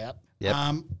taking it out. Yep.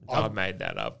 I made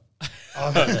that up. I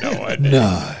have no idea. No.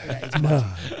 Yeah, it's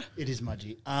Mudgee. It is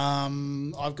Mudgee.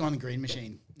 I've gone Green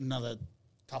Machine. Another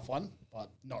tough one, but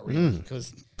not really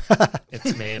because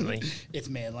It's Manly. it's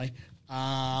Manly.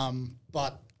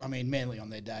 But I mean, Manly on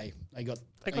their day, they got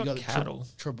cattle.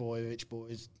 Trebojevic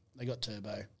boys. They got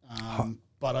Turbo.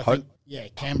 But I think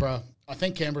Canberra. I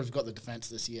think Canberra's got the defence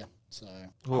this year. So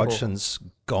Hodgson's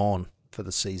gone for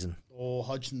the season. or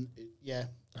Hodgson, yeah.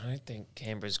 I don't think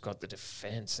Canberra's got the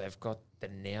defence. They've got the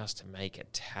nous to make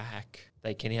attack.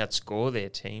 They can outscore their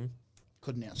team.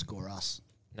 Couldn't outscore us.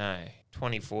 No,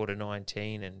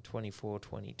 24-19 and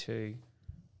 24-22.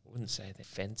 I wouldn't say the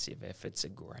defensive efforts are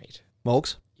great.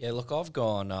 Morgs? Yeah, look, I've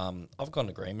gone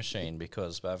to Green Machine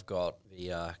because they've got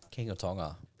the King of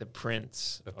Tonga. The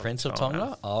Prince. The Prince of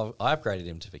Tonga? I upgraded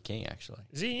him to the King, actually.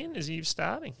 Is he in? Is he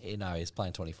starting? No, he's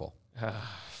playing 24.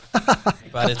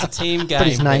 But it's a team game. But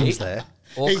his name's Pete. there.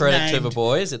 All He's credit to named. the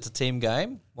boys. It's a team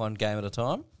game, one game at a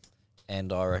time.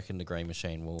 And I reckon the Green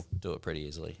Machine will do it pretty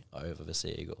easily over the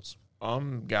Sea Eagles.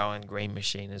 I'm going Green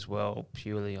Machine as well,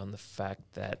 purely on the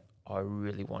fact that I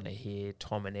really want to hear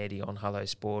Tom and Eddie on Hello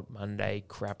Sport Monday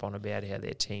crap on about how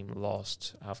their team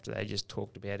lost after they just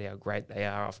talked about how great they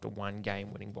are after one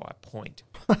game winning by a point.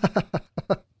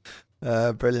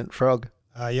 Brilliant. Frog.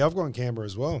 Yeah, I've gone Canberra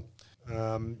as well.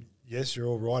 Yes, you're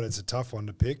all right. It's a tough one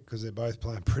to pick because they're both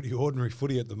playing pretty ordinary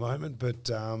footy at the moment. But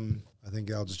I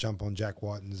think I'll just jump on Jack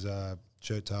Whiten's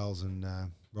shirt tails and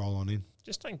roll on in.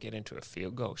 Just don't get into a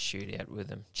field goal shootout with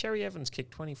him. Cherry Evans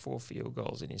kicked 24 field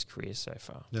goals in his career so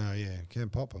far, No, yeah,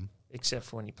 can't pop them. except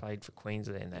for when he played for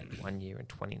Queensland that 1 year in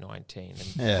 2019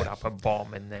 and Yeah. put up a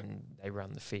bomb and then they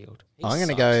run the field. I'm going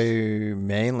to go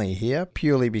Manly here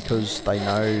purely because they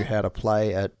know how to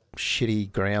play at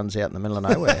shitty grounds out in the middle of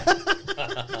nowhere.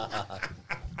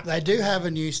 They do have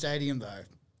a new stadium though.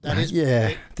 That is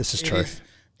this is it true.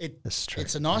 This is true.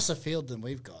 It's a nicer field than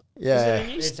we've got. Is Yeah. it a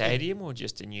new stadium or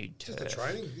just a new Just turf? the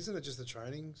training, isn't it? Just the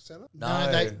training centre?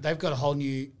 No, they've got a whole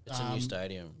new. It's a new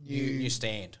stadium. new- New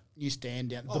stand. New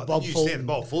stand down. Oh, The Bob new Fulton. stand, the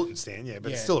Bob Fulton stand, yeah,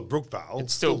 but it's Yeah. still at Brookvale.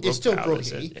 It's still It's still Brookvale, is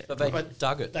Brookie. it? Yeah. But they But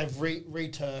dug it. They've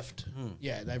re-turfed.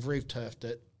 Yeah, they've re-turfed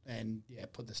it and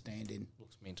put the stand in.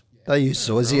 Looks mint. They use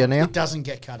Zoysia now. It doesn't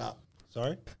get cut up.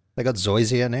 Sorry? They got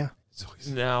Zoysia now.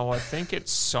 No, I think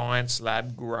it's Science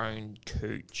Lab grown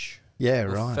cooch. Yeah,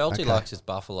 Well, right. Felty okay. likes his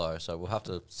buffalo, so we'll have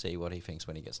to see what he thinks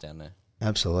when he gets down there.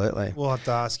 Absolutely. We'll have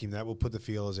to ask him that. We'll put the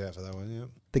feelers out for that one, yeah.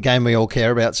 The game we all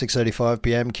care about, 6:35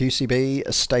 p.m. QCB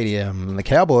Stadium. The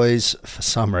Cowboys, for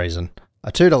some reason,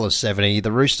 are $2.70.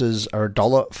 The Roosters are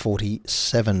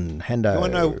 $1.47. Hendo.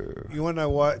 You want to know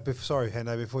why? Sorry,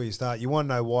 Hendo, before you start, you want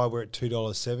to know why we're at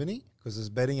 $2.70? Because as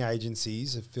betting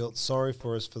agencies have felt sorry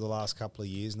for us for the last couple of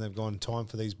years, and they've gone time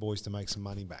for these boys to make some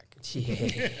money back.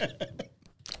 Yeah.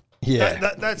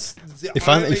 Yeah. That's the If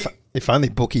only. only, if only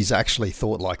bookies actually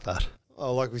thought like that.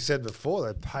 Oh, like we said before,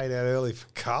 they paid out early for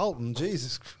Carlton.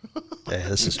 Jesus. Yeah,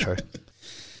 this is true.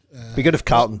 Be good if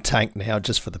Carlton tanked now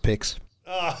just for the picks.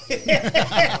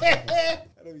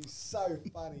 That'd be so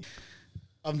funny.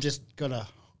 I'm just got a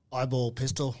eyeball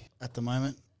pistol at the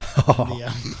moment.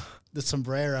 The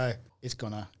sombrero is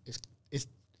gonna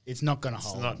it's not gonna It's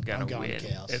hold. not going I'm to going win.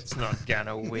 Cows. It's not going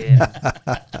to win.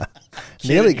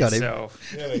 Nearly Kidding got him.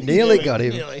 yourself. Nearly got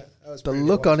him. Really? The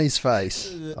look on his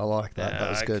face. I like that. That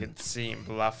was I good. could see him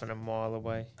bluffing a mile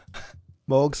away.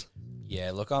 Morgs?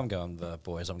 Yeah, look, I'm going the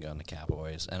boys. I'm going the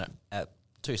Cowboys. And at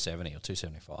 270 or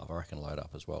 275, I reckon load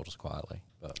up as well, just quietly.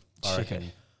 But I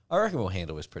reckon we'll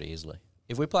handle this pretty easily.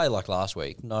 If we play like last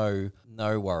week, no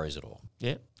worries at all.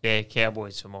 Yeah,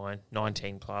 Cowboys for mine.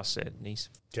 19 plus at Nice.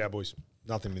 Cowboys.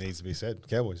 Nothing needs to be said.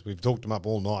 Cowboys. We've talked them up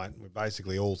all night. We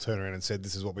basically all turned around and said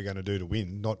this is what we're going to do to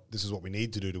win. Not this is what we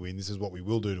need to do to win. This is what we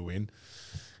will do to win.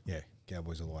 Yeah,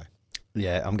 Cowboys all the way.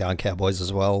 Yeah, I'm going Cowboys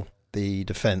as well. The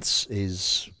defence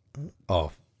is,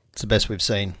 it's the best we've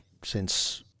seen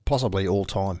since possibly all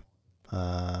time.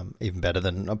 Probably even better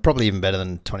than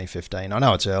 2015. I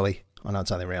know it's early. I know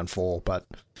it's only round 4,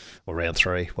 or round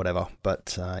 3, whatever.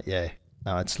 But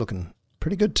it's looking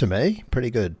pretty good to me. Pretty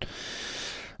good.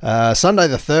 Sunday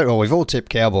the 3rd. Well, we've all tipped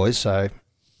Cowboys, so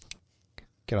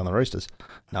get on the Roosters.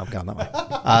 No, I'm going that way.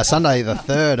 Sunday the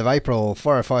 3rd of April,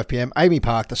 4:05 p.m. Amy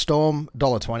Park, the Storm,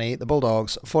 $1.20. The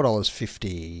Bulldogs,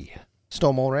 $4.50.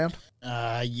 Storm all round?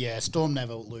 Storm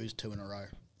never lose 2 in a row.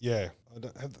 Yeah. I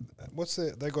don't have,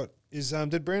 they got how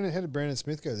did Brandon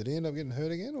Smith go? Did he end up getting hurt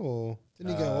again, or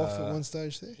didn't he go off at one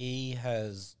stage there? He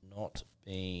has not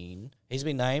been. He's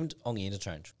been named on the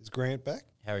interchange. Is Grant back?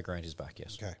 Harry Grant is back.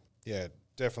 Yes. Okay. Yeah,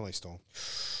 definitely Storm.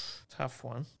 Tough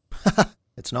one.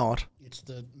 It's not. It's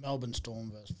the Melbourne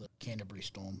Storm versus the Canterbury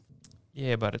Storm.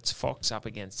 Yeah, but it's Fox up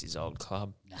against his old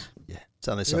club. Yeah, it's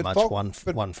only so much one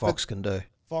Fox can do.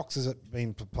 Fox has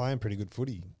been playing pretty good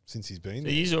footy since he's been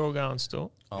there. These are all going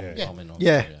still. I'm in on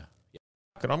Yeah.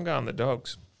 But I'm going the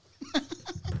Dogs.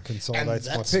 Consolidates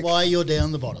my That's pick. why you're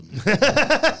down the bottom.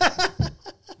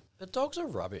 The Dogs are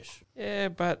rubbish. Yeah,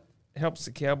 but helps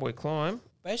the Cowboy climb.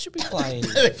 They should be playing.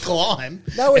 Climb.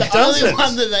 No, it the doesn't. only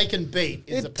one that they can beat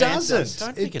is the It Panthers. doesn't.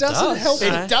 Don't think It it doesn't does. help.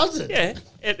 It doesn't. Yeah,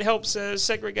 it helps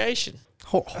segregation.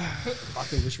 Oh,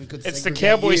 Fucking wish we could. It's the segregate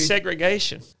Cowboy you.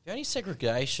 segregation. The only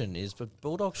segregation is the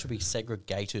Bulldogs should be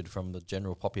segregated from the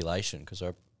general population because they're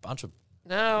a bunch of.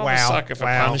 No, I'm a sucker for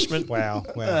punishment. Wow.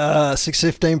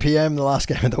 6:15 p.m. the last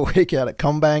game of the week out at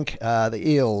Combank. The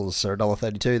Eels are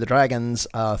 $1.32. The Dragons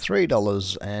are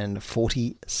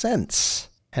 $3.40.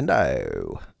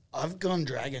 Hendo. I've gone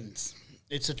Dragons.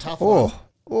 It's a tough one.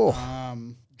 They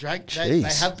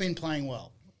have been playing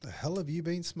well. The hell have you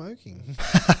been smoking?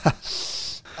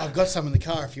 I've got some in the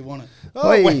car if you want it.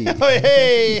 Hey.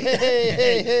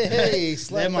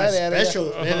 They're my special.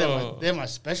 They're my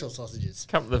special sausages.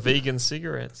 Couple of vegan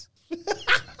cigarettes.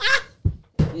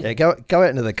 Yeah, go out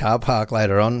into the car park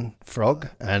later on, Frog,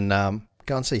 and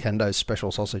go and see Hendo's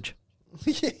special sausage.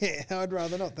 Yeah, I'd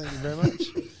rather not. Thank you very much.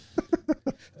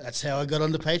 That's how I got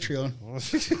onto Patreon.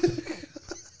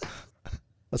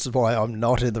 This is why I'm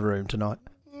not in the room tonight.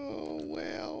 Oh,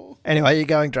 wow. Anyway, you're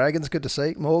going Dragons. Good to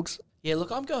see. Morgs? Yeah,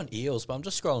 look, I'm going Eels, but I'm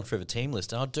just scrolling through the team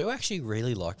list, and I do actually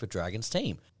really like the Dragons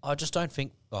team. I just don't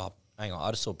think. Oh, hang on,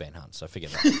 I just saw Ben Hunt, so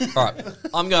forget that. All right,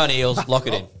 I'm going Eels. Lock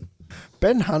it in.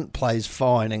 Ben Hunt plays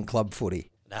fine in club footy.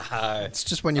 No, It's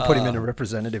just when you put him in a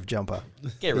representative jumper.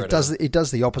 get rid of him. He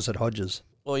does the opposite Hodges.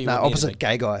 Or you No, would need opposite him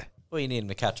gay guy. Well, you need him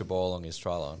to catch a ball on his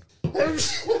try line.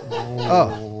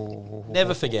 Oh,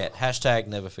 Never forget. Hashtag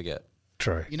never forget.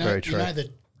 true. You know, Very true. the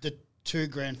 2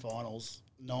 grand finals,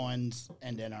 Nines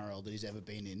and NRL that he's ever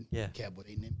been in. Yeah. Cowboy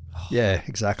eating him. Yeah,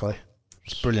 exactly.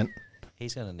 It's brilliant.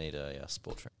 He's going to need a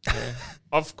sport train.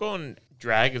 I've gone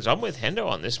Dragons. I'm with Hendo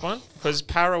on this one because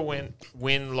Para went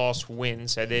win, loss, win,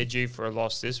 so they're due for a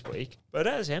loss this week. But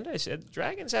as Hendo said, the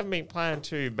Dragons haven't been playing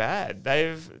too bad.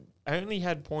 They've only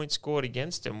had points scored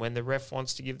against them when the ref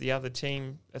wants to give the other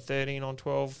team a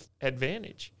 13-12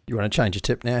 advantage. You want to change your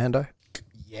tip now, Hendo?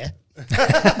 Yeah.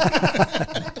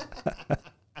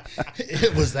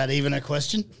 Was that even a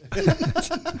question?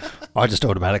 I just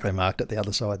automatically marked it the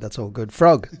other side. That's all good.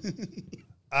 Frog.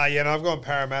 I've gone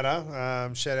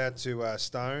Parramatta. Shout out to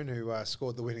Stone, who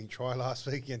scored the winning try last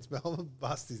week against Melbourne.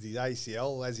 Busted his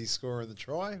ACL as he's scoring the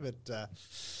try. But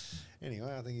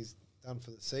anyway, I think he's done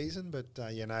for the season. But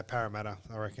Parramatta,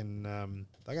 I reckon I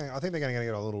think they're going to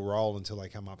get a little roll until they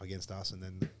come up against us, and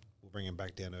then we'll bring them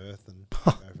back down to earth and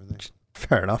go from there.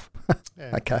 Fair enough.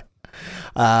 Yeah. Okay.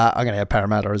 I'm going to have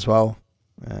Parramatta as well.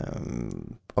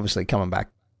 Obviously, coming back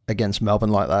against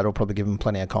Melbourne like that will probably give them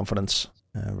plenty of confidence,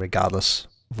 regardless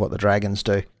of what the Dragons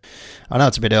do. I know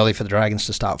it's a bit early for the Dragons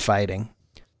to start fading.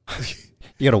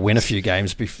 You got to win a few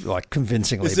games,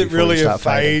 convincingly. Is it before really you a start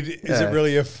fade? fading. Is it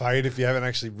really a fade if you haven't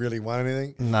actually really won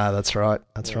anything? No, that's right.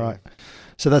 That's right.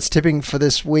 So that's tipping for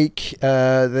this week.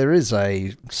 There is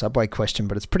a Subway question,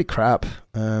 but it's pretty crap.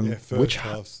 First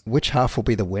half. Which half will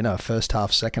be the winner? First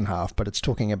half, second half? But it's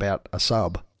talking about a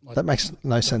sub. That makes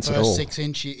no sense at all. First 6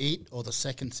 inch you eat, or the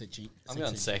second 6 inch? I'm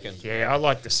going second. Yeah, I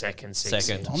like the second 6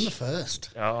 Second. inch. I'm the first.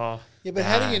 Oh, Yeah, but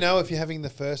how do you know if you're having the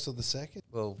first or the second?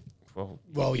 Well,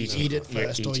 Well, you eat it you're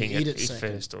first or you eating eat it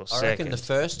second. first or I second. reckon the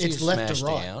first you It's left to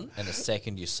smash right. down and the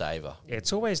second you savour. Yeah,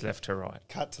 it's always left to right,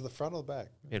 Cut to the front or the back?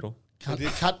 middle.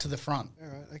 Cut to the front. All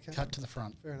right, okay. Cut to the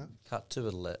front. Fair enough. Cut to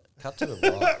the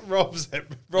right. Rob's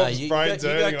No, you brain's go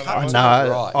hurting on cut that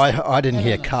to one. No, right. I didn't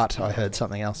hear cut. I heard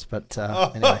something else. But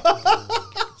anyway,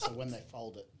 So when they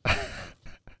fold it,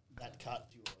 that cut.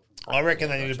 I reckon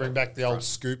they need to bring back the old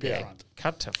scoop Yeah, out.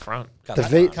 cut to front. Cut the to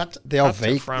V, front. the old cut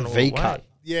to V, front all V the way. cut.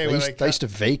 Yeah, they where used, they used to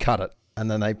V cut it,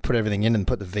 and then they put everything in and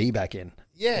put the V back in.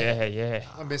 Yeah. Yeah.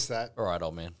 I missed that. All right,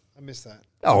 old man. I missed that.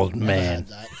 Old man,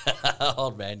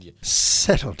 Old man, you.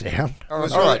 settle down. All It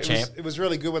was right, really, champ. it was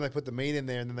really good when they put the meat in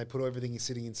there and then they put everything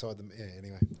sitting inside them. Yeah,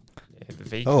 anyway. Yeah, the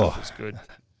V Oh. cut was good.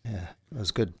 Yeah, that was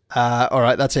good. All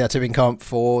right, that's our tipping comp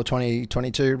for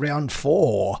 2022 round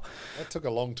 4. That took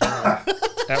a long time.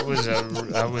 That was a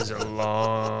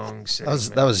long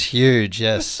segment. That was huge.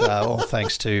 Yes, all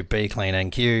thanks to B Clean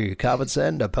NQ Carpets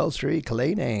and Upholstery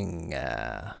Cleaning.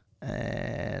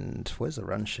 And where's the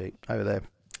run sheet over there?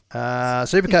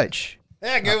 Supercoach.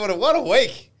 Yeah, good. What a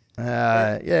week.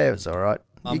 Yeah, it was all right.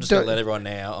 I'm just going to let everyone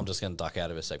now. I'm just going to duck out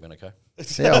of a segment, okay?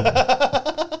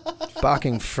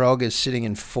 Barking Frog is sitting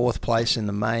in 4th place in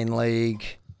the main league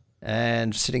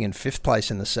and sitting in 5th place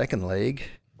in the second league.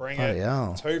 Bring Bloody it.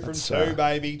 hell. 2 from That's, 2,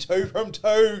 baby. 2 from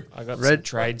 2. I got some Red-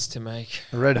 trades to make.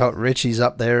 Red Hot Richie's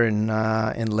up there in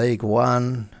League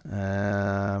 1.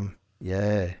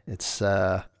 Yeah, it's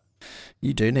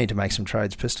you do need to make some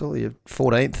trades, Pistol. You're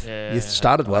 14th. Yeah, You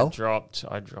started well.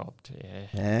 I dropped. Yeah.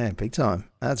 Yeah, big time.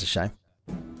 That's a shame.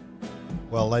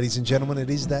 Well, ladies and gentlemen,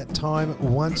 it is that time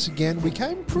once again. We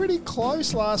came pretty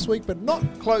close last week, but not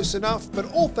close enough.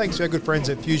 But all thanks to our good friends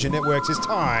at Fusion Networks, it's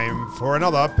time for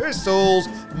another Pistols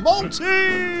Multi!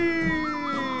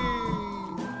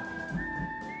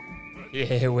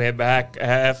 Yeah, we're back.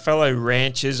 Fellow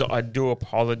ranchers, I do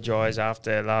apologise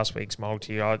after last week's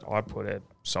multi. I put a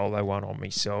solo one on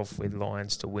myself with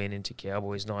Lions to win into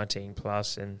Cowboys 19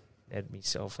 plus and had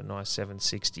myself a nice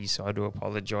 760. So I do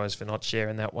apologise for not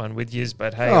sharing that one with you.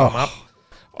 But hey, I'm up.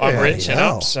 I'm rich and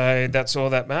up, so that's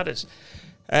all that matters.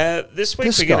 This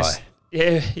week we're going to...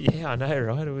 Yeah, I know,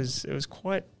 right? It was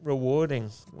quite rewarding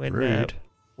when... Rude.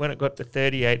 When it got to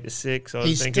 38-6, I was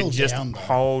He's thinking, still just down, though.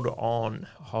 hold on.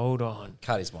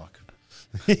 Cut his mic.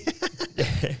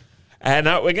 And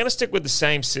we're going to stick with the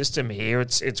same system here.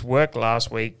 It's worked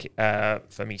last week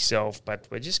for myself, but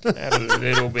we're just going to add a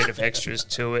little bit of extras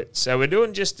to it. So we're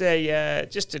doing just a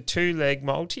 2-leg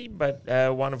multi, but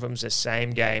one of them's the same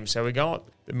game. So we got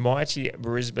the mighty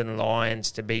Brisbane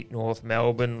Lions to beat North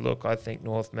Melbourne. Look, I think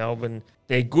North Melbourne,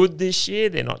 they're good this year.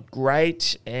 They're not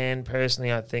great. And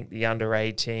personally, I think the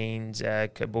under-18s,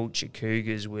 Caboolture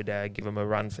Cougars, would give them a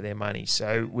run for their money.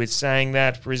 So with saying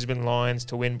that, Brisbane Lions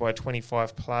to win by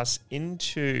 25 plus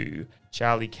into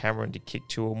Charlie Cameron to kick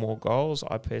 2 or more goals.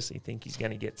 I personally think he's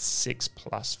going to get 6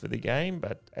 plus for the game,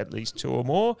 but at least 2 or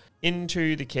more.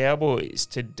 Into the Cowboys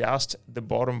to dust the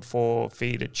bottom 4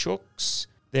 feeder Chooks.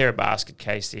 They're a basket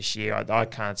case this year. I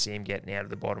can't see him getting out of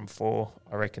the bottom 4.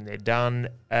 I reckon they're done.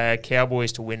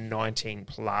 Cowboys to win 19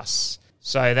 plus.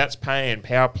 So that's paying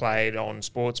power played on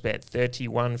Sportsbet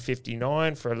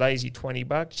 $31.59 for a lazy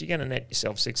 $20. You're going to net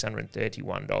yourself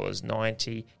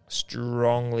 $631.90.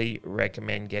 Strongly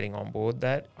recommend getting on board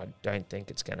that. I don't think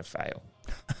it's going to fail.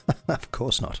 Of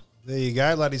course not. There you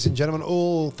go, ladies and gentlemen.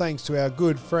 All thanks to our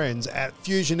good friends at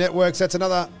Fusion Networks. That's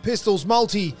another Pistols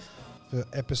Multi for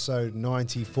episode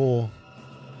 94.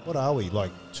 What are we,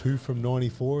 like 2 from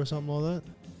 94 or something like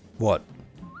that? What?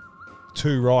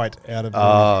 2 right out of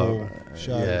 94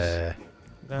 shows. Yeah.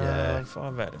 No, Yeah.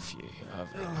 I've had a few. Oh,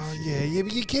 yeah,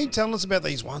 but you keep telling us about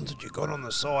these ones that you got on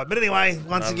the side. But anyway,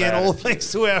 once I've again, had a all few.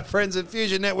 thanks to our friends at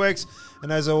Fusion Networks.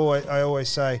 And as I always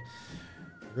say,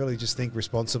 really just think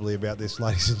responsibly about this,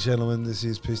 ladies and gentlemen. This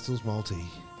is Pistols Multi.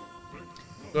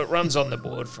 It runs on the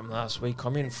board from last week.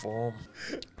 I'm in form.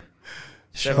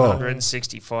 Sure.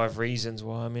 765 reasons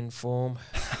why I'm in form.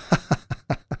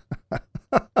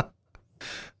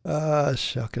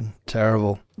 Shocking.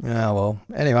 Terrible. Yeah, well,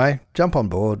 anyway, jump on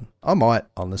board. I might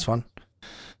on this one.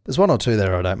 There's 1 or 2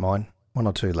 there I don't mind. 1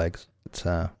 or 2 legs.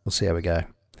 But, we'll see how we go.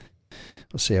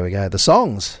 The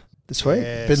songs this week.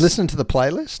 Yes. Been listening to the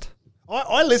playlist?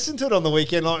 I listened to it on the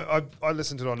weekend. I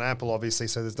listened to it on Apple, obviously,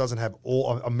 so this doesn't have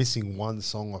all. I'm missing one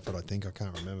song off it, I think. I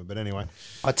can't remember. But anyway.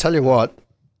 I tell you what,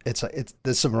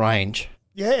 there's some range.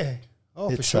 Yeah. Oh,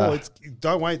 for It's, sure.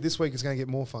 Don't wait. This week is going to get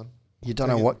more fun. You don't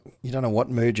know what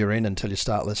mood you're in until you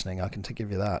start listening. I can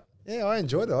give you that. Yeah, I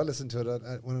enjoyed it. I listened to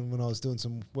it when I was doing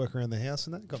some work around the house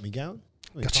and that. Got me going.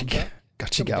 Got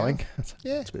you going.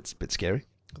 Yeah. It's a bit scary.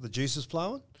 Got the juices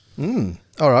flowing.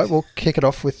 All right, we'll kick it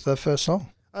off with the first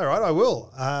song. All right, I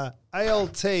will.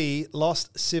 ALT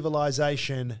Lost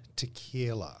Civilization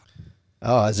Tequila.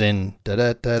 Oh, as in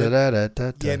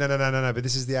da-da-da-da-da-da-da. Yeah, no. But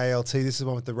this is the ALT. This is the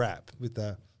one with the rap. With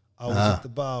the I was at the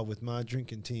bar with my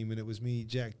drinking team, and it was me,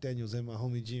 Jack Daniels, and my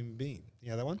homie Jim Beam. You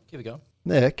know that one? Keep it going.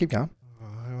 Yeah, keep going.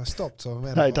 Oh, I stopped. So I'm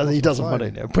out No, of- he doesn't want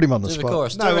to. Put him on the Do the spot.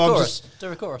 chorus. No, do I'm a chorus. just-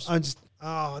 Do a chorus. I'm just.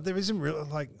 Oh, there isn't really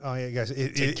like. Oh yeah, guys.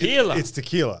 Tequila. It's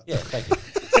tequila. Yeah, thank you.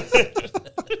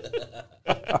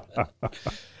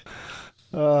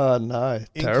 Oh, no. In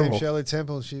came Terrible. Shirley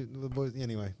Temple. The boys.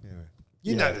 Anyway.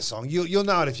 You know the song. You'll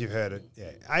know it if you've heard it.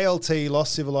 Yeah. ALT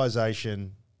Lost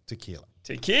Civilization Tequila.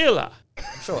 Tequila.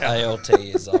 I'm sure ALT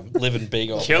is living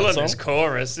big on Killing that song. this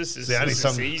chorus. This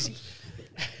is easy.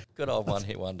 Good old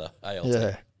one-hit wonder,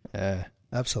 ALT. Yeah,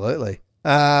 absolutely.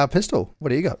 Pistol, what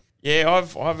do you got? Yeah,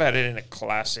 I've had it in a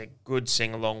classic, good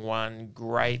sing-along one,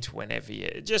 great whenever you...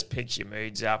 It just picks your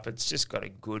moods up. It's just got a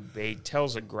good beat,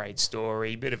 tells a great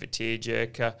story, bit of a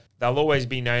tearjerker. They'll always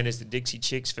be known as the Dixie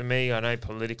Chicks for me. I know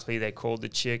politically they're called the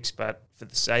Chicks, but for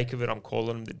the sake of it, I'm calling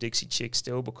them the Dixie Chicks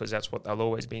still because that's what they'll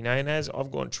always be known as. I've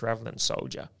gone Travelling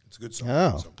Soldier. It's a good song.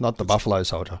 Oh, not the Buffalo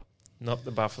Soldier. Not the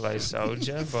Buffalo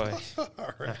Soldier, by...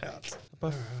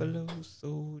 Buffalo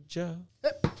Soldier.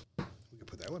 We could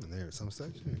put that one in there at some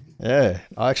stage. Yeah,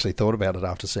 I actually thought about it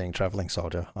after seeing Travelling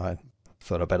Soldier. I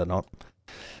thought I better not.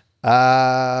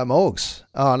 Morgs.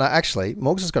 Oh, no, actually,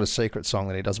 Morgs has got a secret song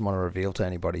that he doesn't want to reveal to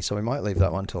anybody, so we might leave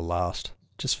that one till last,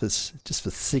 just for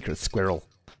secret squirrel.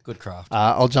 Good craft.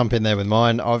 I'll jump in there with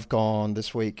mine. I've gone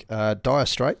this week Dire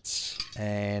Straits,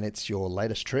 and it's Your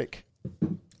Latest Trick.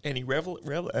 Any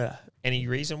any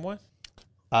reason why?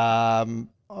 I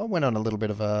went on a little bit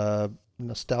of a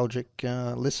nostalgic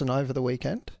listen over the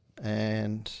weekend,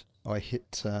 and I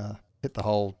hit the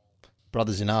whole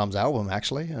Brothers in Arms album,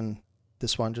 actually, and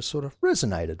this one just sort of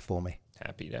resonated for me.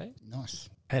 Happy day. Nice.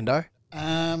 Hendo?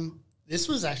 This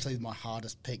was actually my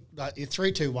hardest pick. Like, your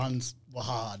 3, 2, 1s were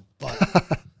hard, but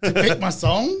to pick my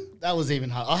song, that was even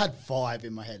hard. I had 5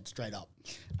 in my head straight up.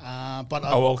 But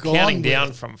I've gone counting with-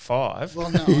 down from 5.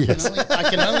 Well, no, I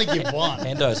can only give one.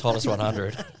 Hendo's Hottest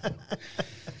 100.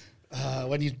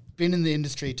 When you've been in the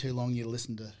industry too long, you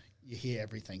hear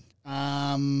everything.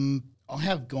 I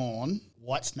have gone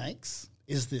Whitesnakes.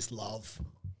 Is This Love?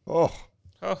 Oh,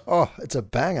 it's a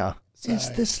banger.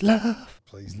 Is this love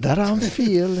that I'm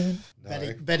feeling?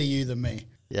 Better you than me.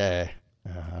 Yeah,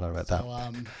 I don't know about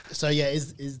that. So yeah,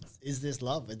 is this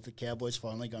love? Is the Cowboys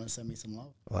finally going to send me some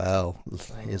love? Well,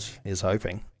 he's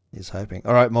hoping. He's hoping.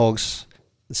 All right, Morgs,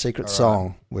 the secret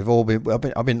song. We've all been.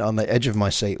 I've been on the edge of my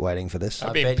seat waiting for this. I've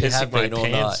I been bet you pissing have my been all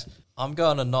pants. night. I'm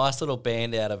going a nice little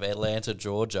band out of Atlanta,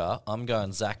 Georgia. I'm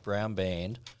going Zach Brown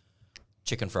Band,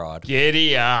 Chicken Fried.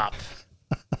 Giddy up.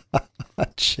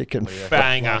 Chicken.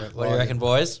 Banger. What do you reckon,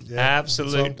 boys?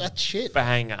 Absolute That's shit.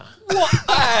 banger.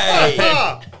 Hey!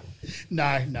 No.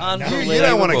 Unbelievable. You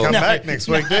don't want to come No. back next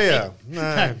week, do you?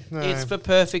 No. It's the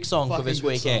perfect song for Fucking this good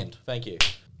weekend. Thank you.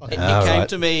 It All came right.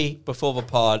 to me before the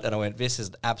pod, and I went, "This is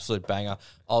an absolute banger."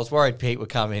 I was worried Pete would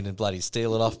come in and bloody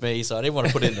steal it off me, so I didn't want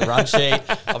to put it in the run sheet.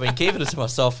 I've been keeping it to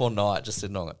myself all night, just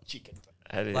sitting on it.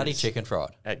 That Bloody is- chicken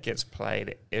fried. That gets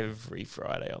played every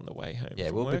Friday on the way home. Yeah,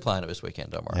 from we'll be work. playing it this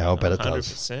weekend. Don't worry. Yeah, I'll bet it does.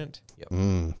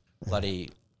 100%. Bloody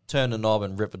turn the knob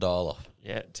and rip a dial off.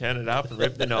 Yeah, turn it up and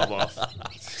rip the knob off.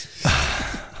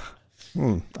 I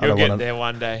You'll don't get want to. there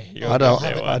one day. I don't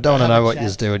get there want one to day. know Have a what chat.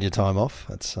 you're doing your time off.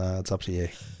 It's up to you.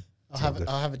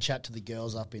 I'll have a chat to the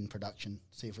girls up in production.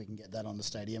 See if we can get that on the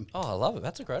stadium. Oh, I love it.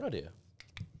 That's a great idea.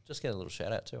 Just get a little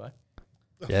shout out too, eh?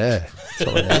 Yeah, that's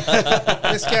what I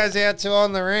need. This goes out to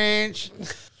On the Ranch.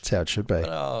 That's how it should be. Oh,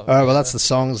 All right, well, that's the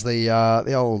songs. The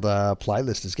old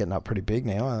playlist is getting up pretty big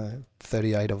now.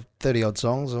 30 odd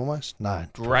songs almost. No,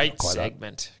 Great quite that.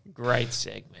 segment. Great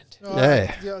segment.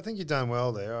 Yeah. Yeah, I think you've done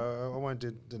well there. I won't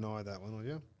deny that one, will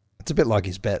you? It's a bit like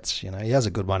his bets. You know, he has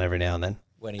a good one every now and then.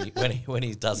 when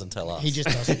he doesn't tell us. He just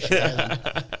doesn't share them.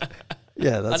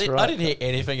 Yeah, that's I right. didn't hear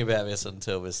anything about this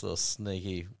until this little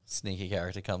sneaky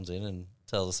character comes in and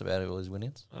tells us about all his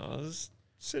winnings. I was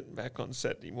sitting back on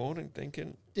Saturday morning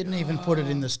thinking, Didn't even put it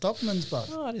in the Stockman's, but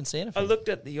Oh, I didn't see I anything. looked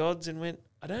at the odds and went,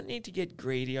 I don't need to get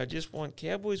greedy. I just want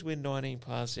Cowboys win 19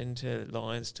 plus into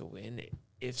Lions to win.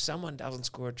 If someone doesn't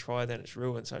score a try, then it's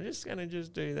ruined. So I'm just going to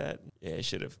just do that. Yeah,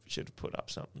 should have put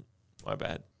up something. My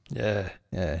bad. Yeah.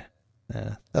 You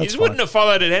That's wouldn't have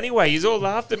followed it anyway. You all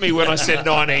laughed at me when I said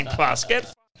 19 plus.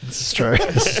 Get This is true.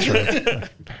 This is true.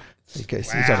 He's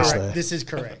obviously there. This is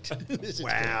correct. This is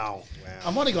correct. Wow.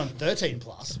 I might have gone 13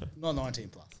 plus, not 19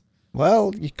 plus.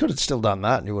 Well, you could have still done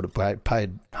that and you would have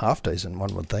paid half decent,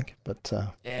 one would think. But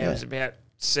It was about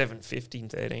 750,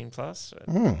 13 plus.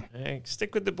 Yeah,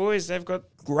 stick with the boys. They've got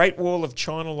great wall of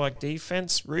China-like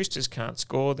defence. Roosters can't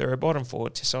score. They're a bottom four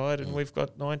side, and we've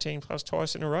got 19 plus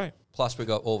twice in a row. Plus, we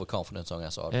got all the confidence on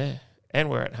our side. Yeah, and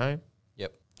we're at home.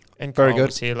 Yep. And Very Kyle good.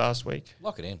 was here last week.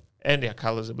 Lock it in. And our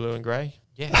colours are blue and grey.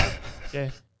 Yeah. Yeah.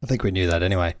 I think we knew that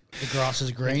anyway. The grass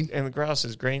is green. And the grass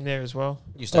is green there as well.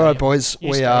 You All right, boys, You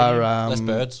we stadium. are Less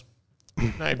birds.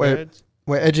 No we're- birds.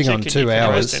 we're edging on Chicken 2 you can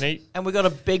hours. roast and eat. And we got a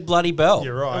big bloody bell.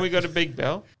 You're right. And we got a big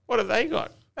bell. What have they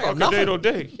got? They got nothing.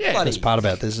 Cock-a-doodle-doo. Yeah. Bloody Best part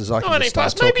about this is I can 90 just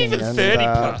start plus, maybe talking even and 30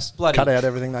 plus. Bloody cut out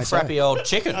everything they Crappy say. old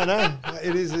chicken. I know.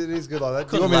 It is good like that.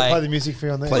 Do you Couldn't want me to lay- play the music for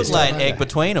you on there? Please. Could lay an egg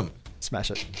between them. Smash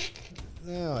it.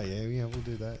 Oh, yeah, we'll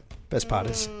do that. Best part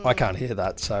is I can't hear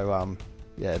that, so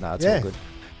it's all Yeah. good.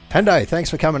 Hendo, thanks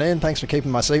for coming in. Thanks for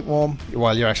keeping my seat warm.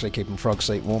 Well, you're actually keeping Frog's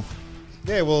seat warm.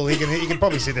 Yeah, well, he can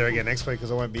probably sit there again next week because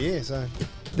I won't be here, so...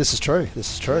 This is true,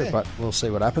 Yeah. but we'll see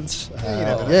what happens. you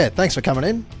never know. Thanks for coming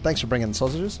in. Thanks for bringing the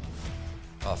sausages.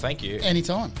 Oh, thank you.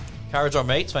 Anytime. Courage on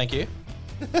meats, thank you.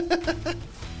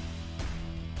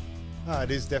 Oh,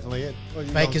 it is definitely it. Well,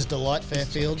 Baker's Delight,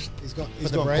 Fairfield. He's gone the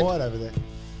quiet bread. over there.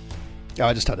 Oh,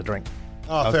 I just had a drink.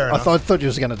 Oh, fair enough. I thought you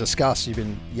was going to discuss. You've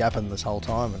been yapping this whole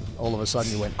time, and all of a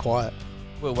sudden you went quiet.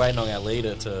 We're waiting on our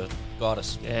leader to guide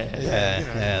us. Yeah.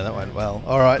 Yeah, that went well.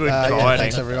 All right, Good guiding.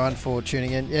 thanks everyone for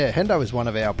tuning in. Yeah, Hendo is one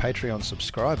of our Patreon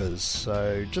subscribers,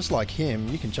 so just like him,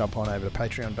 you can jump on over to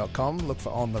patreon.com, look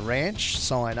for On The Ranch,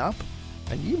 sign up,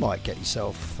 and you might get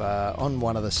yourself on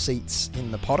one of the seats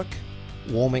in the paddock,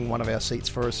 warming one of our seats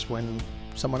for us when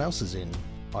someone else is in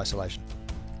isolation.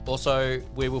 Also,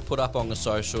 we will put up on the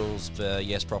socials the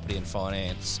Yes Property and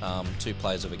Finance 2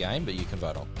 plays of a game, but you can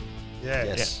vote on. Yeah.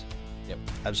 Yes. Yep.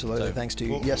 Absolutely. So- Thanks to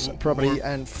Well, Yes well, Property well-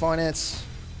 and Finance.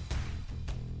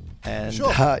 And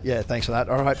Sure. thanks for that.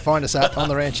 All right, find us at On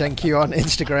The Ranch NQ on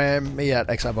Instagram, me at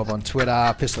XRBob on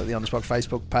Twitter, Pistol at the On The Spot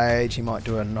Facebook page. He might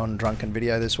do a non-drunken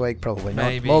video this week, probably not.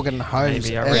 Maybe. Morgan Holmes.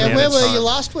 Maybe. I Evans. ran Yeah, out where of were time. you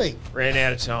last week? Ran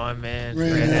out of time, man.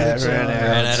 Ran Ran out out of of time. time.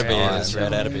 Ran out of Yeah. beers.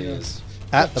 Ran out of beers.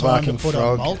 At the Time Barking to put on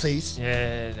Frog. Maltese.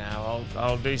 Yeah, no,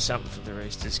 I'll do something for the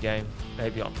Roosters game.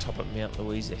 Maybe on top of Mount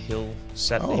Louisa Hill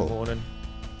Saturday Oh. morning.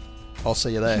 I'll see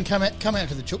you You there. can come out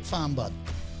to the Chook Farm, bud.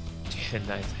 Yeah,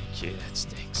 no, thank you. That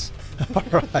stinks. All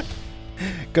right.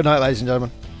 Good night, ladies and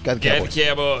gentlemen. Go the Go Cowboys. the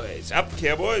Cowboys. Up the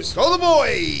Cowboys. Go the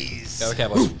boys! Go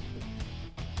Cowboys.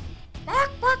 Bark,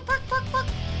 bark, bark.